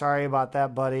Miami. Sorry about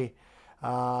that, buddy.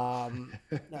 I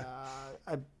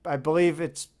believe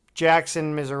it's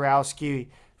Jackson Mizorowski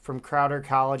from Crowder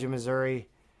College in Missouri.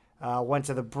 Went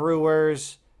to the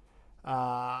Brewers.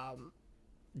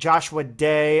 Joshua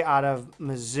Day out of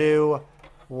Mizzou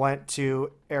went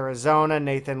to Arizona.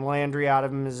 Nathan Landry out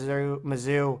of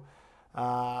Mizzou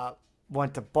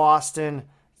went to Boston.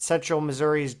 Central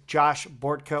Missouri's Josh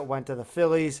Bortka went to the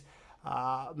Phillies.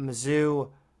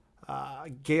 Mizzou,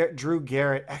 Drew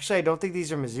Garrett. Actually, I don't think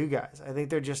these are Mizzou guys. I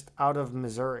think they're just out of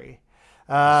Missouri.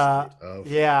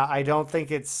 Yeah, I don't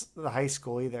think it's the high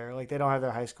school either. Like, they don't have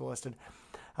their high school listed.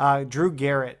 Drew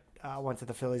Garrett went to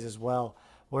the Phillies as well.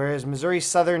 Whereas Missouri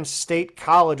Southern State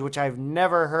College, which I've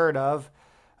never heard of,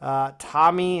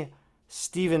 Tommy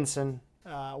Stevenson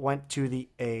went to the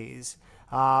A's.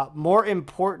 More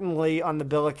importantly, on the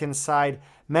Billikens side,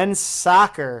 men's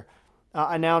soccer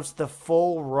announced the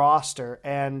full roster,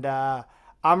 and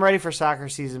I'm ready for soccer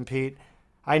season, Pete.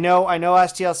 I know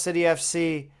STL City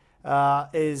FC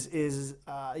is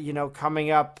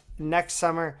coming up next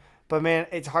summer, but man,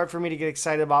 it's hard for me to get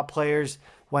excited about players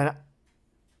when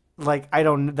I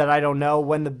don't know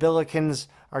when the Billikens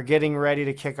are getting ready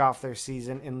to kick off their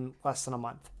season in less than a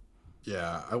month.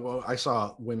 Yeah, I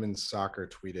saw women's soccer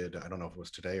tweeted, I don't know if it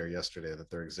was today or yesterday,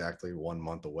 that they're exactly 1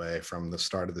 month away from the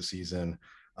start of the season.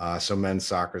 So men's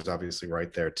soccer is obviously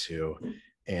right there too.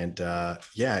 And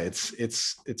yeah,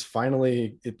 it's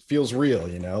finally, it feels real,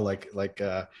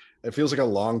 it feels like a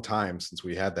long time since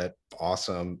we had that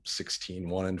awesome 16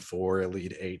 1-4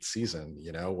 Elite Eight season,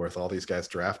 with all these guys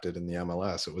drafted in the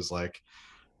MLS. It was like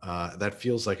that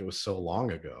feels like it was so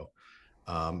long ago.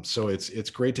 So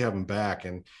it's great to have him back.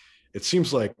 And it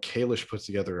seems like Kalish puts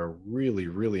together a really,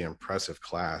 really impressive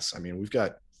class. I mean, we've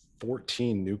got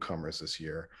 14 newcomers this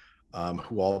year.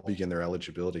 who all begin their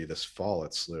eligibility this fall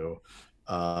at SLU.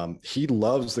 He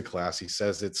loves the class. He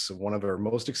says it's one of our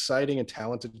most exciting and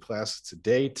talented classes to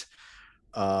date.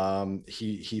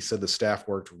 He said the staff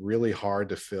worked really hard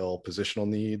to fill positional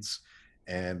needs,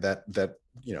 and that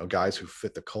guys who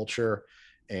fit the culture,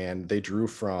 and they drew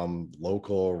from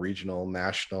local, regional,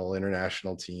 national,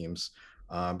 international teams.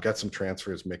 Got some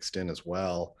transfers mixed in as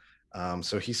well.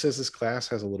 So he says this class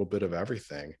has a little bit of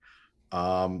everything.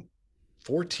 Um,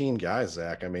 14 guys,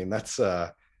 Zach. I mean, that's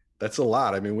a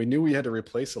lot. I mean, we knew we had to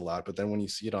replace a lot, but then when you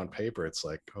see it on paper, it's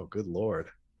like, oh, good Lord.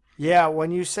 Yeah,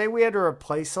 when you say we had to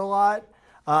replace a lot,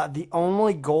 the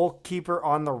only goalkeeper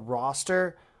on the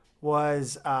roster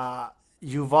was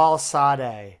Yuval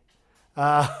Sade.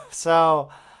 So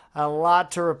a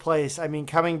lot to replace. I mean,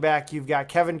 coming back, you've got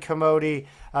Kevin Commodi.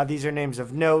 These are names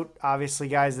of note, obviously,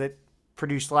 guys that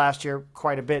produced last year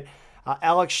quite a bit.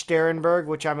 Alex Sterenberg,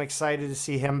 which I'm excited to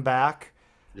see him back.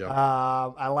 Yeah.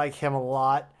 I like him a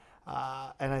lot.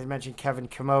 And as I mentioned, Kevin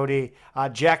Commodi.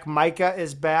 Jack Micah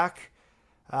is back.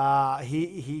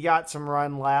 He got some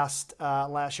run last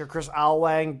year. Chris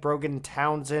Alwang, Brogan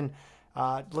Townsend.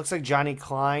 Looks like Johnny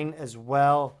Klein as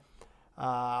well.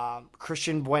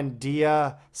 Christian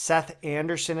Buendia. Seth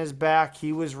Anderson is back.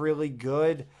 He was really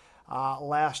good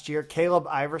last year. Caleb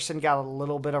Iverson got a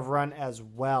little bit of run as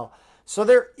well. So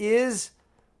there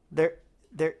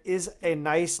there is a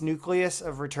nice nucleus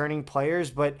of returning players,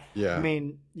 but I Yeah.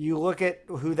 mean, you look at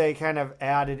who they kind of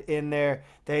added in there.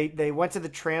 They went to the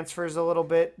transfers a little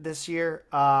bit this year.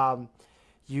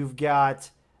 You've got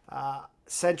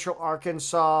Central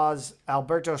Arkansas's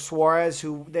Alberto Suarez,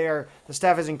 who the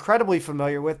staff is incredibly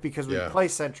familiar with because we Yeah. play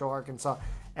Central Arkansas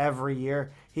every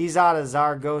year. He's out of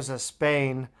Zaragoza,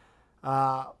 Spain,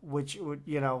 which would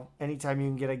anytime you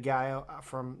can get a guy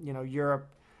from Europe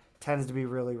tends to be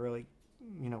really really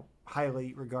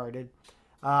highly regarded.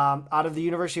 Out of the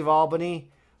University of Albany,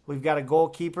 we've got a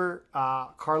goalkeeper,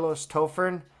 Carlos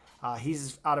Tofern.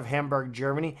 He's out of Hamburg,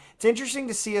 Germany. It's interesting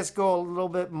to see us go a little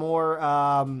bit more,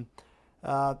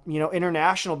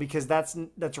 international because that's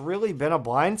really been a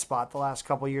blind spot the last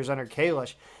couple of years under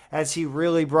Kalish, as he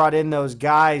really brought in those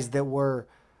guys that were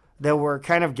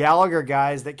kind of Gallagher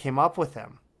guys that came up with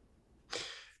him.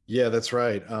 Yeah, that's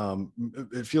right.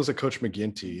 It feels like Coach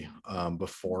McGinty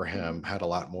before him had a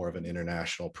lot more of an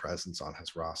international presence on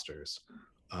his rosters.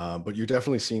 But you're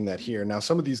definitely seeing that here. Now,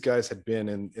 some of these guys had been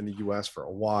in the U.S. for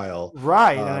a while,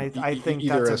 Right, and I think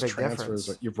either that's a as big transfers,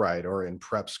 difference. you're right, or in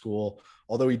prep school.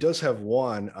 Although he does have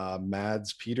one,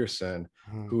 Mads Peterson,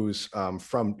 Hmm. who's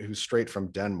straight from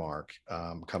Denmark,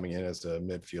 coming in as a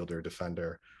midfielder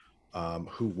defender,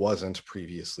 who wasn't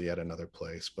previously at another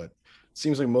place. But it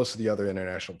seems like most of the other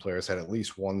international players had at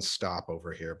least one stop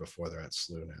over here before they're at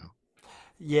SLU now.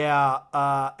 Yeah,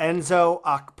 Enzo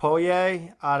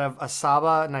Akpoye out of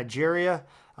Asaba, Nigeria.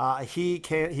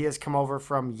 He has come over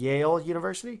from Yale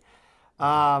University.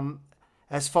 Um,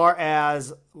 as far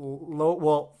as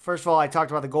well, first of all, I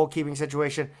talked about the goalkeeping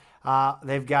situation.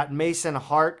 They've got Mason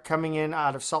Hart coming in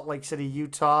out of Salt Lake City,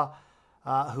 Utah,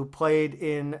 who played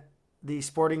in the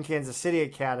Sporting Kansas City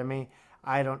Academy.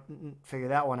 I don't figure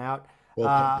that one out. Well,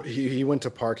 Uh, he went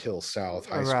to Park Hill South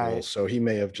High School, right. so he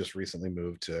may have just recently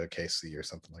moved to KC or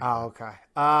something like Oh, that.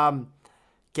 okay.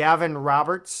 Gavin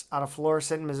Roberts out of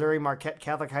Florissant, Missouri, Marquette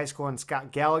Catholic High School, and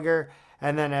Scott Gallagher.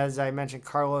 And then, as I mentioned,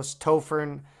 Carlos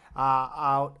Tofern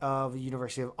out of the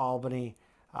University of Albany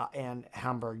and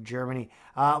Hamburg, Germany.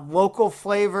 Local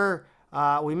flavor.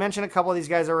 We mentioned a couple of these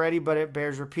guys already, but it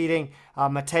bears repeating.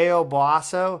 Mateo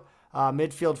Boasso,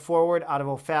 midfield forward out of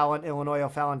O'Fallon, Illinois,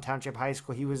 O'Fallon Township High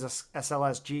School. He was a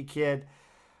SLSG kid.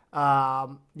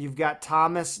 You've got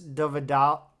Thomas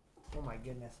Dovidal. Oh my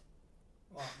goodness.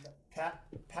 Well,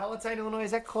 Palatine, Illinois,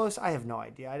 is that close? I have no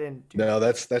idea. I didn't do. No,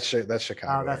 that's Oh, Chicago that's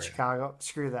area. Chicago.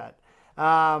 Screw that.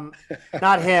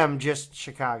 Not him, just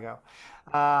Chicago.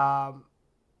 Um,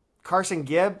 Carson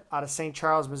Gibb out of St.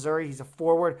 Charles, Missouri. He's a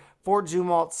forward. Fort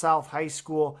Zumwalt South High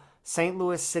School, St.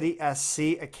 Louis City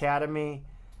SC Academy.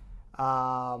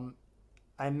 Um,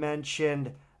 I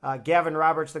mentioned Gavin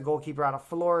Roberts, the goalkeeper out of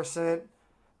Florissant.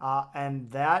 And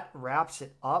that wraps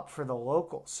it up for the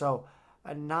local. So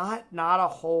not a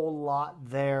whole lot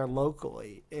there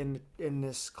locally in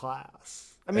this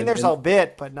class. I mean, there's And a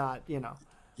bit, but not.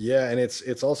 yeah, and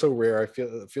it's also rare. I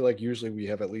feel like usually we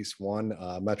have at least one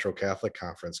Metro Catholic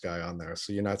Conference guy on there,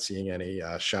 so you're not seeing any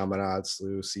Chaminade,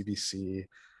 SLU, CBC,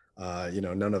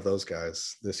 none of those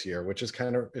guys this year, which is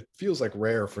kind of, it feels like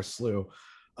rare for SLU.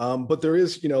 But there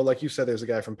is, like you said, there's a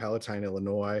guy from Palatine,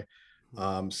 Illinois,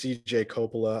 CJ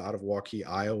Coppola out of Waukee,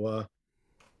 Iowa,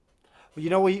 We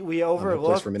who plays for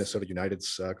overlooked. Minnesota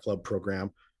United's club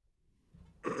program.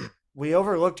 We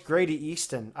overlooked Grady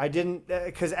Easton. I didn't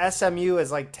because SMU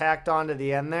is like tacked on to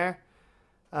the end there.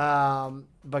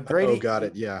 But Oh, got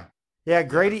it. Yeah. Yeah, Yeah.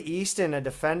 Grady Easton, a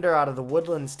defender out of the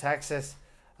Woodlands, Texas,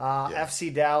 Yeah.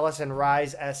 FC Dallas and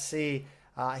Rise SC.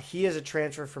 He is a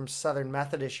transfer from Southern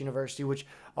Methodist University, which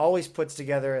always puts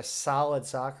together a solid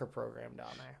soccer program down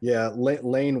there. Yeah,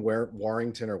 Lane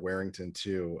Warrington or Warrington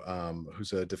too,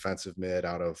 who's a defensive mid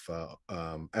out of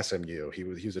SMU. He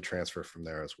was a transfer from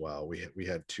there as well. We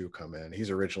had two come in.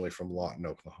 He's originally from Lawton,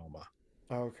 Oklahoma.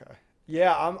 Okay.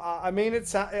 Yeah, I mean,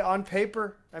 it's on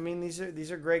paper. I mean,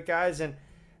 these are great guys,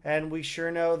 and we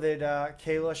sure know that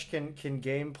Kalish can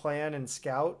game plan and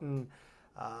scout and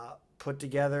put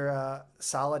together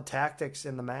solid tactics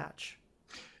in the match.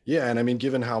 Yeah, and I mean,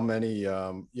 given how many,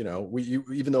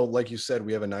 even though, like you said,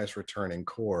 we have a nice returning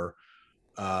core,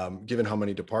 given how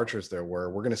many departures there were,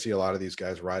 we're going to see a lot of these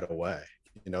guys right away.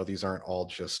 These aren't all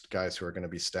just guys who are going to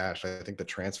be stashed. I think the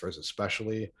transfers,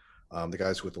 especially the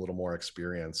guys with a little more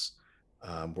experience,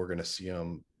 we're going to see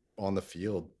them on the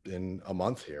field in a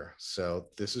month here. So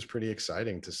this is pretty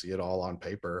exciting to see it all on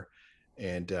paper,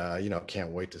 and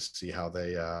can't wait to see how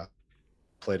they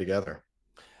play together.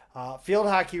 Field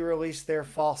hockey released their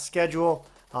fall schedule.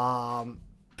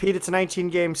 Pete, it's a 19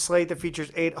 game slate that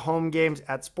features 8 home games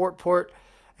at Sportport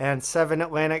and 7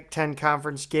 Atlantic 10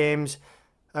 conference games,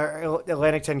 or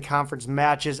Atlantic 10 conference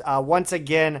matches. Once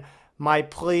again, my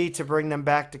plea to bring them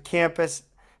back to campus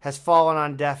has fallen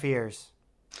on deaf ears.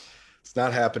 It's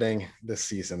not happening this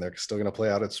season. They're still going to play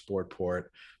out at Sportport.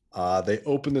 They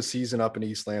open the season up in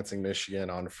East Lansing, Michigan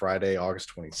on Friday, August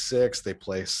 26th. They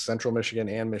play Central Michigan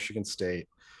and Michigan State.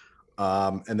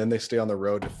 And then they stay on the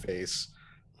road to face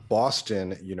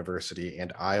Boston University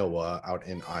and Iowa out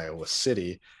in Iowa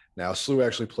City. Now, SLU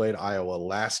actually played Iowa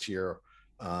last year,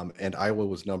 and Iowa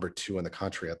was number 2 in the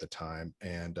country at the time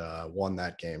and won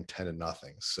that game 10-0.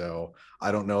 So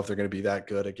I don't know if they're going to be that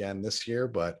good again this year,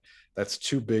 but that's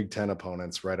 2 Big Ten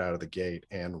opponents right out of the gate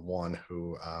and one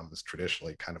who is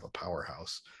traditionally kind of a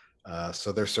powerhouse.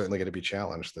 So they're certainly going to be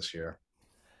challenged this year.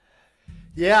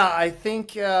 Yeah, I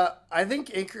think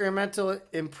incremental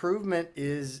improvement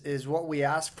is what we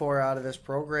ask for out of this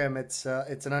program. It's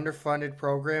an underfunded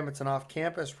program, it's an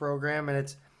off-campus program, and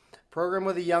it's a program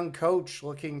with a young coach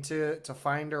looking to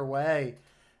find her way.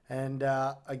 And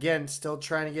again, still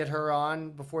trying to get her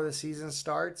on before the season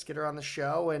starts, get her on the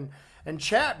show and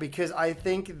chat because I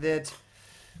think that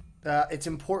it's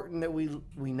important that we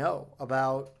know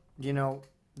about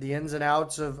the ins and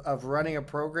outs of running a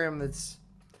program that's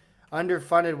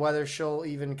underfunded. Whether she'll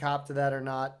even cop to that or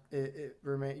not, it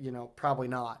remain probably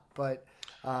not. But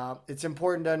it's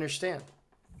important to understand.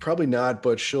 Probably not,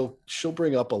 but she'll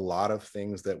bring up a lot of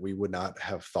things that we would not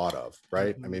have thought of,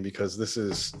 right? I Mm-hmm. mean, because this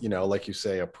is, like you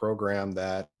say, a program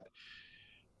that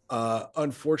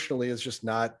unfortunately is just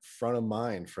not front of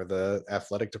mind for the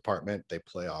athletic department. They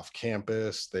play off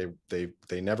campus. They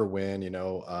never win. In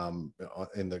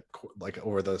the like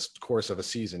over the course of a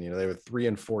season. They were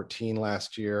 3-14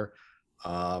 last year,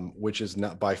 which is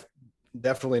not by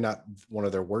definitely not one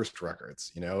of their worst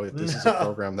records. This is a No,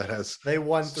 program that has they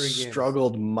won 3 games.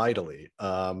 struggled mightily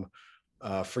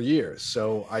for years.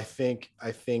 So I think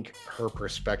her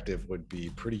perspective would be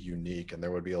pretty unique, and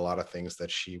there would be a lot of things that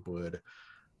she would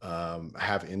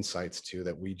have insights to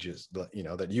that we just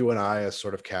that you and I as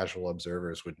sort of casual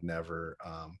observers would never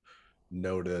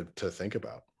know to think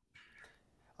about.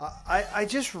 I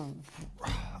just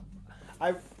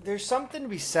I there's something to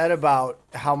be said about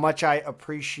how much I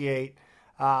appreciate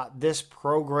this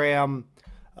program,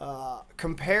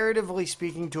 comparatively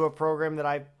speaking to a program that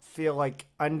I feel like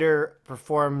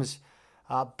underperforms.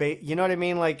 You know what I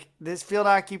mean? Like this field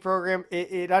hockey program,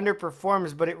 it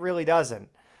underperforms, but it really doesn't.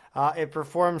 It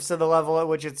performs to the level at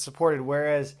which it's supported.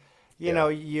 Whereas, Yeah.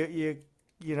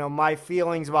 my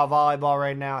feelings about volleyball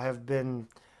right now have been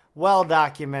well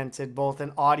documented, both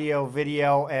in audio,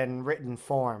 video, and written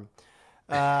form.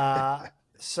 Uh,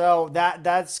 so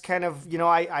that's kind of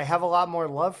I have a lot more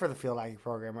love for the field hockey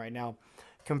program right now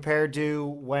compared to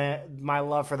when my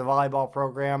love for the volleyball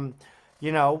program,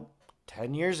 you know,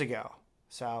 10 years ago.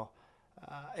 So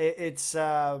it's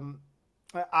I'm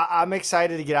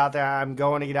excited to get out there. I'm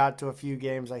going to get out to a few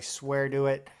games. I swear to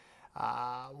it.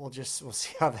 We'll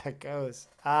see how that goes.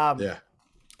 Yeah.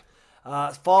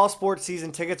 Fall sports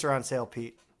season tickets are on sale,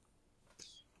 Pete.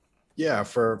 Yeah,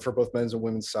 for both men's and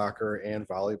women's soccer and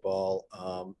volleyball.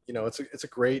 It's a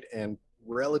great and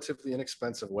relatively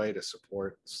inexpensive way to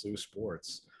support SLU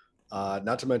sports.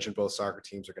 Not to mention both soccer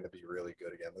teams are going to be really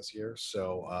good again this year.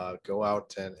 So go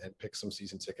out and pick some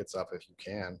season tickets up if you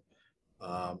can.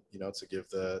 To give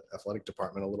the athletic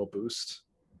department a little boost.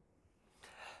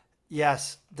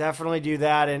 Yes, definitely do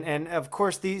that. And of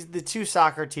course the two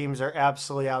soccer teams are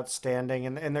absolutely outstanding,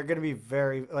 and they're going to be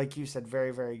very, like you said,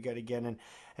 very, very good again.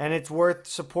 And it's worth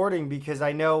supporting because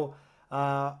I know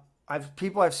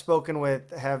people I've spoken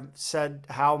with have said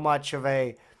how much of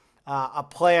a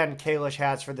plan Kalish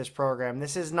has for this program.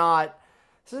 This is not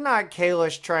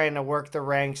Kalish trying to work the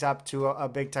ranks up to a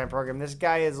big time program. This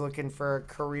guy is looking for a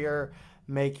career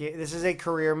making. This is a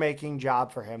career making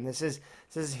job for him. This is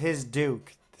his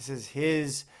Duke. This is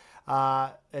his.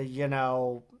 I'm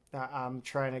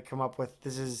trying to come up with.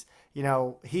 This is he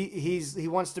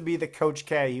wants to be the Coach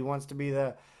K. He wants to be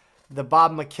the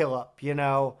Bob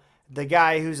McKillop. The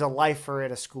guy who's a lifer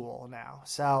at a school now.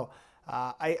 So.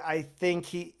 I think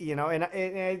he,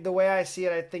 and the way I see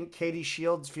it, I think Katie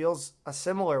Shields feels a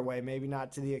similar way, maybe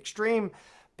not to the extreme,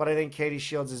 but I think Katie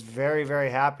Shields is very, very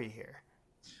happy here.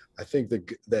 I think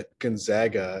that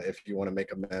Gonzaga, if you want to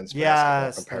make a men's basketball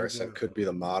Yes, comparison, could be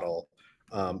the model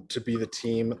to be the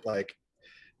team. Like,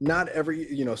 not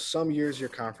every, some years your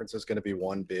conference is going to be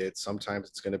one bid, sometimes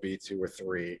it's going to be two or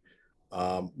three,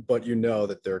 but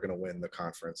that they're going to win the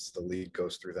conference. The league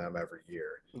goes through them every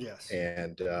year. Yes.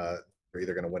 And they're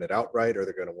either going to win it outright, or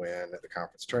they're going to win the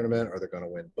conference tournament, or they're going to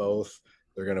win both.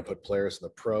 They're going to put players in the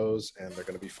pros, and they're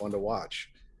going to be fun to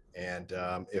watch. And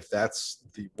if that's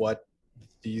what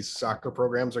these soccer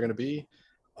programs are going to be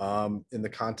in the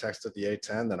context of the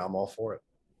A10, then I'm all for it.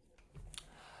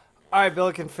 All right,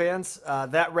 Billiken fans,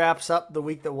 that wraps up the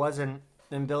week that was in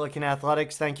Billiken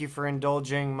Athletics. Thank you for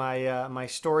indulging my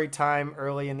story time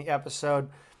early in the episode.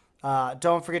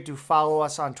 Don't forget to follow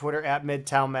us on Twitter at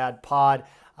MidtownMadPod.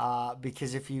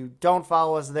 Because if you don't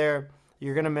follow us there,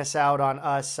 you're going to miss out on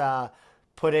us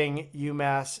putting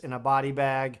UMass in a body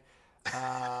bag.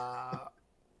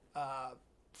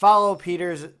 Follow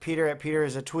Peter at Peter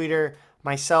as a tweeter,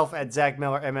 myself at Zach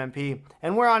Miller MMP,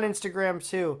 and we're on Instagram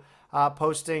too,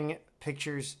 posting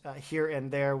pictures here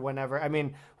and there whenever. I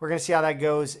mean, we're going to see how that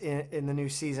goes in the new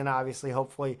season, obviously.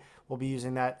 Hopefully, we'll be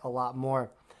using that a lot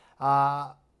more.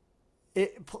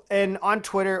 And on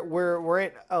Twitter, we're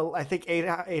at I think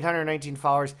 819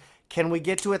 followers. Can we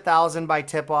get to 1,000 by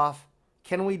tip off?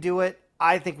 Can we do it?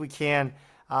 I think we can,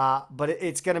 but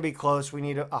it's going to be close. We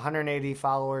need 180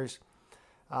 followers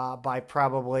by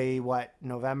probably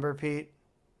November, Pete?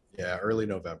 Yeah, early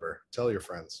November. Tell your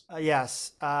friends.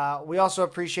 Yes. We also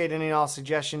appreciate any and all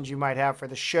suggestions you might have for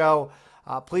the show.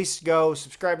 Please go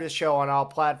subscribe to the show on all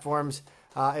platforms.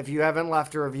 If you haven't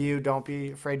left a review, don't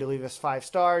be afraid to leave us 5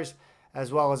 stars. As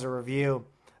well as a review.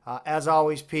 As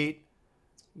always, Pete,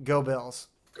 go Bills.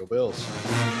 Go Bills.